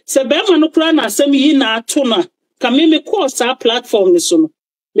se manukra na semi na tuna. Kame me ko sa platform ni so.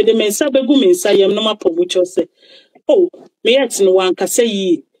 Me de mensa begu mensa yem no mapomucho se. Oh, me yet no wan kase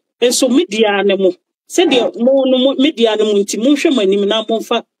yi. And so media ne mo. Se de mo no media ne mo nti mo hwe manim na mo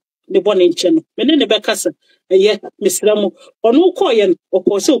fa de bone nche no. Me ne bekasa. Ye misramo onu koyen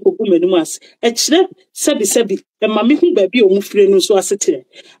okose okogu menum ase ekire sebi e mame hu ba bi o mu fire no so asetere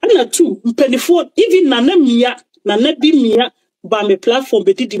ana tu mpanifo even nana bi mia ba me platform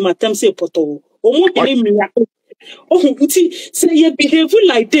be didi matam se poto Say you behave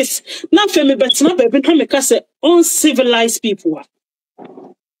like this. Now family but not baby come say uncivilized people.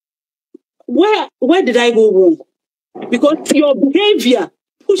 Where did I go wrong? Because your behavior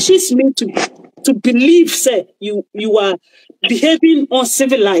pushes me to believe, say, you are behaving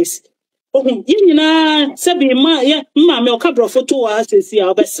uncivilized. You know, sabi ma me okabro photo wa say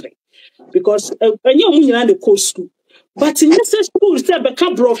obesre because enye omu nyina the coast school. But in this school say be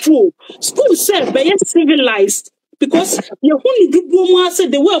kabro school say be civilized because you only do more say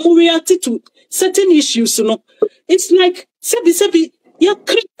the way we react to certain issues, you know. It's like sabi ya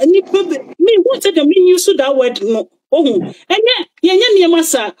me what the mean use that word no. Yenye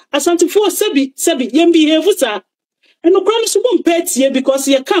masa asantifo sabi yem behave sa and no crime so pet here because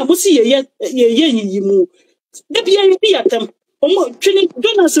you can't see ye mu de bia bi atem omo twini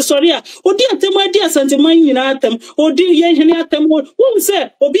dona se sorry a odi atem adi asanteman nyina atem odi ye hene atem wo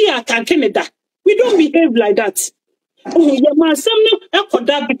say obi attack me da we don't behave like that ye ma asem no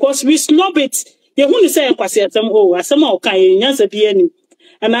ekoda because we snob it ye hu ni say ekwase atem asem a okan ye nyansa bi ani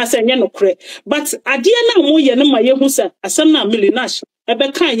and I say no cre but adie na mo ye no ma ye hu say asem na Millinash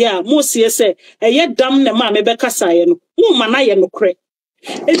ebe kan ye a mo sie say ye dam na ma me be kasa ye no mo ma na ye no cre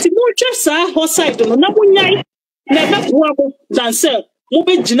enti mo twa sa ho side no na mo nyai na be boa mo dan say mo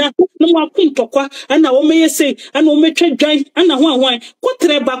be gina na mo akuntokwa ana wo me ye say ana wo me twa dwan ana ho anwan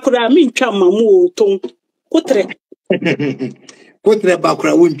kotre bakura mi ntwa ma mo ton kotre kotre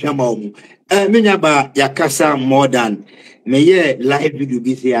bakura wo ntwa ma mo menya ba yakasa more than me ye live video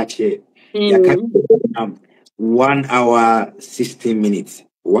bi say ache yakasa 1 hour 16 minutes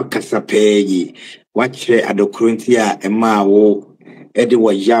wakasa peyi wachre adokrunti a ema wo ede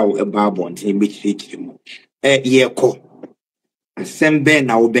wo yaw eba bonten be chiri mu ye ko asembe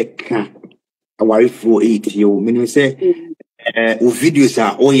na wo beka awarefo 8 yo meaning say o videos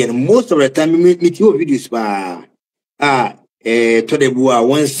are most of the time me your videos ba to the boa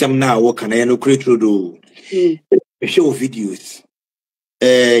one some now what can I no create do show videos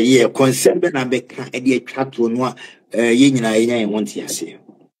yeah concern na beka e dey chat to no ye nyina ye want ya say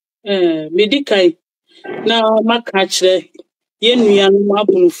medikai na maka kire ye nua no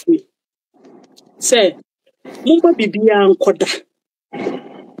abunufu say mumba bibia nkoda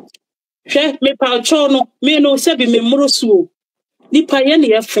hwe me pa cho no me no se bi me mrosuo nipa ye na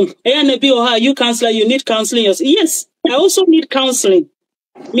yefun eya na bi o ha you counselor you need counseling yes I also need counseling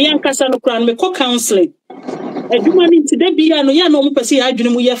me ankasa no kran me ko counseling aduma ni today bia no ya no mo pese ya adwene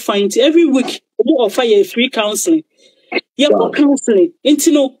mu ye fine every week mo offer ye free counseling ye ko counseling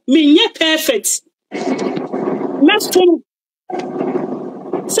into no me nye perfect mefum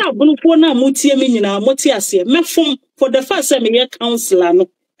sa bunufo na motie me nyina motie ase mefum for the first time me ye counselor no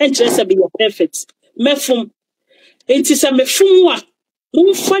enche se be perfect mefum enti se mefum wa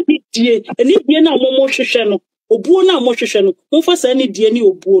mo fa die eni die na mo hwehwe no obuo na mo hwehwe no mo fa sa ni die ni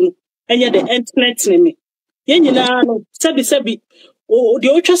obuo no enye the internet ne me ye nyina no sabi o de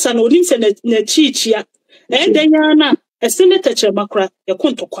otwasa na onim se na chichia denya na esene teche makra ye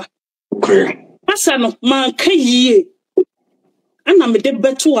kontokwa asa no man ka yie ana me de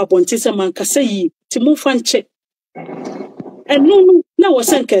beto abonte se man ka sa yie ti mo fa nche enu na wo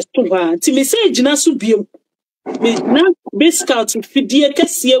senke to ha ti me se gina so biem me na be scout fidie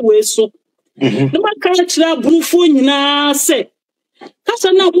kase we so na man ka kira bunfo nyina se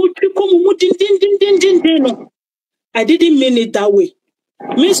kasa na mo twiko mu din no I didn't mean it that way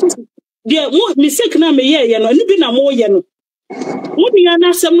me so dia mo mistake na me ye no ni bi na mo ye no mo bi ya na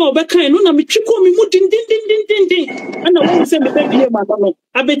asem na obekan no na me twiko mu din ana wo se me be bie ma no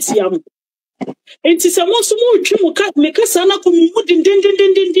abetiam enti se mo so mo twi mo ka me kasa na ko mu din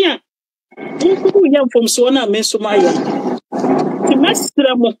a mo ko ya mfom so na me so ma ye ti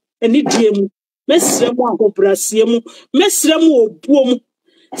mesra mo eni die mu mesra mo ahobrasie mu mesra mo obuo mu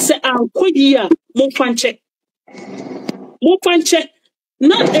se ankoyi a mo fanche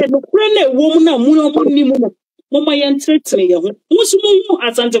na no kure na ewo mu na mu no ni mu mo ma ye ntretene ye ho mo so mo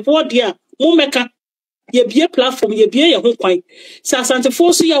asantefo dia mo meka ye bie platform ye bie ye ho kwan sa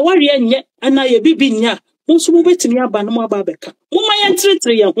asantefo so ya ware anye ana ye bibi nya mo so mo betimi aba na mo aba beka mo ma ye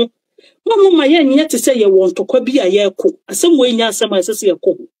ntretene ye ho mo ma ye nya te se ye won tokwa bi a ye ko asem we nya asem a se ye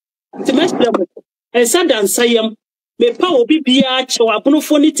ko ti mestre mo ensa dan sayem me pa obi bia chewa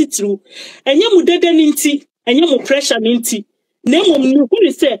abunofo ni titru enye mu dede ni nti enye mu pressure ni nti na mom ni hu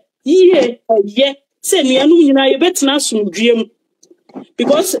ni se ye se nuanu nyina ye betena asomdwem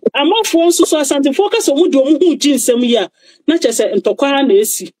because amafo nso so asante focus o mu de o mu hu ginsem ya na chese ntokwa na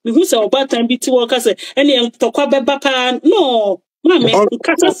esi me hu se obatan bi ti wo ka se ene ntokwa beba pa no mame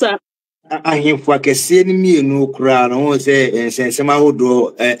nkasa sa ahemfo akese ni mienu kura no se nsensem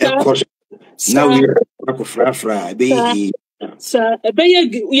ahodo ekos Now we are fra be Sir, a bay,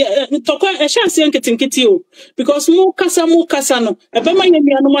 talk a chance getting kitty, because more casa no, a bema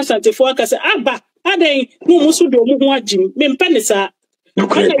yamiano masante for casa, abba, ade, no musudo, muajim, men penisa.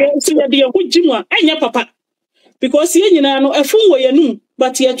 okay. I see a dear good jimwa, and your papa. Because you know, a fool way you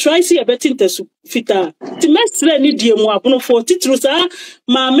but you try see a betting to fita. The mess any dear more, no for titrusa,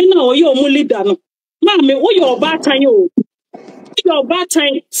 mamma, or your mully dano. Mammy, or your bad time, your bad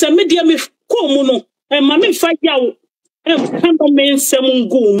time, some media me comuno, and mammy fight you. Come on, some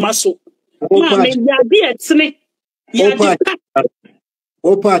go muscle. Mammy, ya dear snake. Ya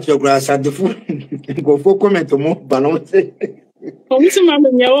Opa your grass at the foot. Go for comment to more balance. oh, Mr. Mamma,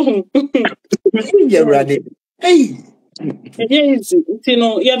 You're ready. Hey. Yes, you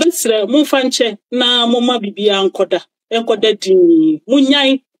know, ya besre mumfanche na mama bibia enkoda din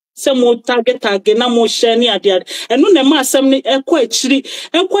munyai se mo target na mo share ni ade eno na ma asem ni ekọ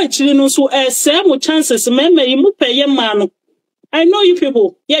achiri no so se mo chances meme yi mu peye ma no. I know you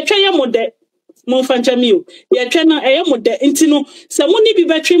people ye twa ye mo de mumfanche mi o ye twa na eye mo de nti no se mo ni bi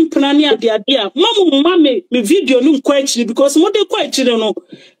betwe mpana ni ade a mama me video no nkọ achiri because mo de kọ achiri no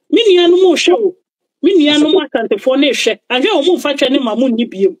mi nia no mo hwe Mini no more than for nation. I hear move fat any mamun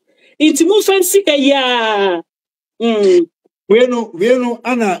nibim. It's move fancy a ya. We know,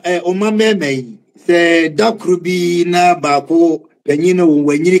 Anna, Oma Meme, say, Dakrubi na bako, Penino,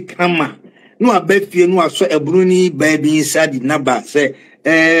 when you come. No, I bet you know, I saw a Bruni baby inside the number. Say,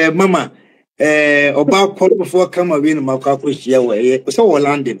 Mama, about call before come away in Makakush away. So,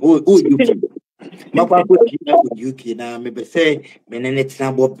 London, who you Makakush, you can maybe say, Menenet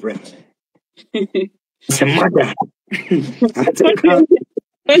Nabo breath. It's a mother.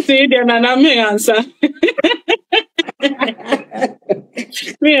 I say, then I may answer.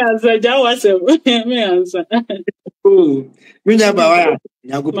 Me answer, Jawase, me answer. Oh, me never.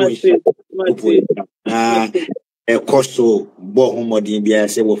 A costo bo homodin bia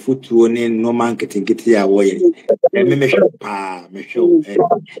say wo futuo ne no marketing kiti a wo ye me show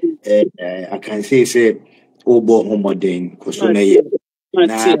I can say o bo homodin koso na ye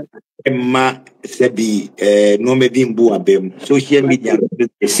na ma sebi no me bi mbu abem social media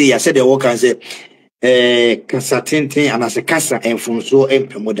see I said the work can say kasa tenten anase kasa enfunso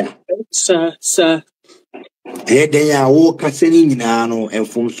empemoda Sir den ya wo kasa ni nyina no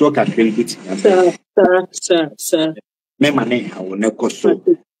enfunso ka credibility sir me mane ha wo ne koso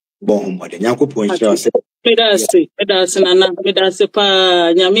bo homode yakopon hira se medase nana medase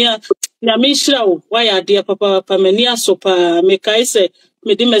pa nyame hira wo waya de papa mani aso pa me kai se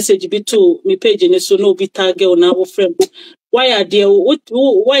me di message bi to me page ni so no bi tag o na wo frame waya de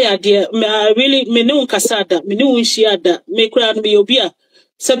really me ne unkasa da me ne unhia da me kura no me obi a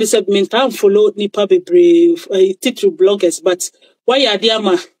sabi me tan follow nipa bebre title bloggers but waya de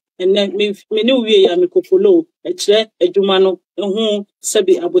ama and then me ne wie ya me ko follow e kire adwuma no hu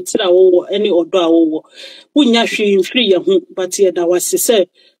sabi abotira wo any odo a wo wunya hwe free ye hu but ye da wase se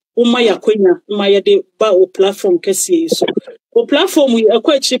wo ma yakonya ma ye de ba o platform kese so o platform yi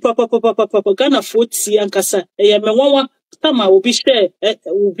akwa chi papa Ghana 40 ankasa ye me nwanwa tama obi share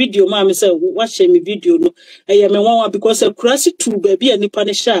video ma me say wa share me video no ye me nwanwa because kurasi tu ba bia nipa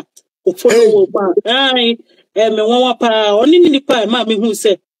ne sha o follow ba ai me nwanwa pa oni ni nipa ma me hu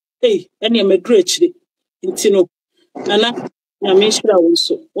say hey ene me dru achire ntino nana na me shira wo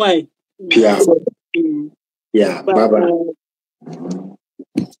so why yeah baba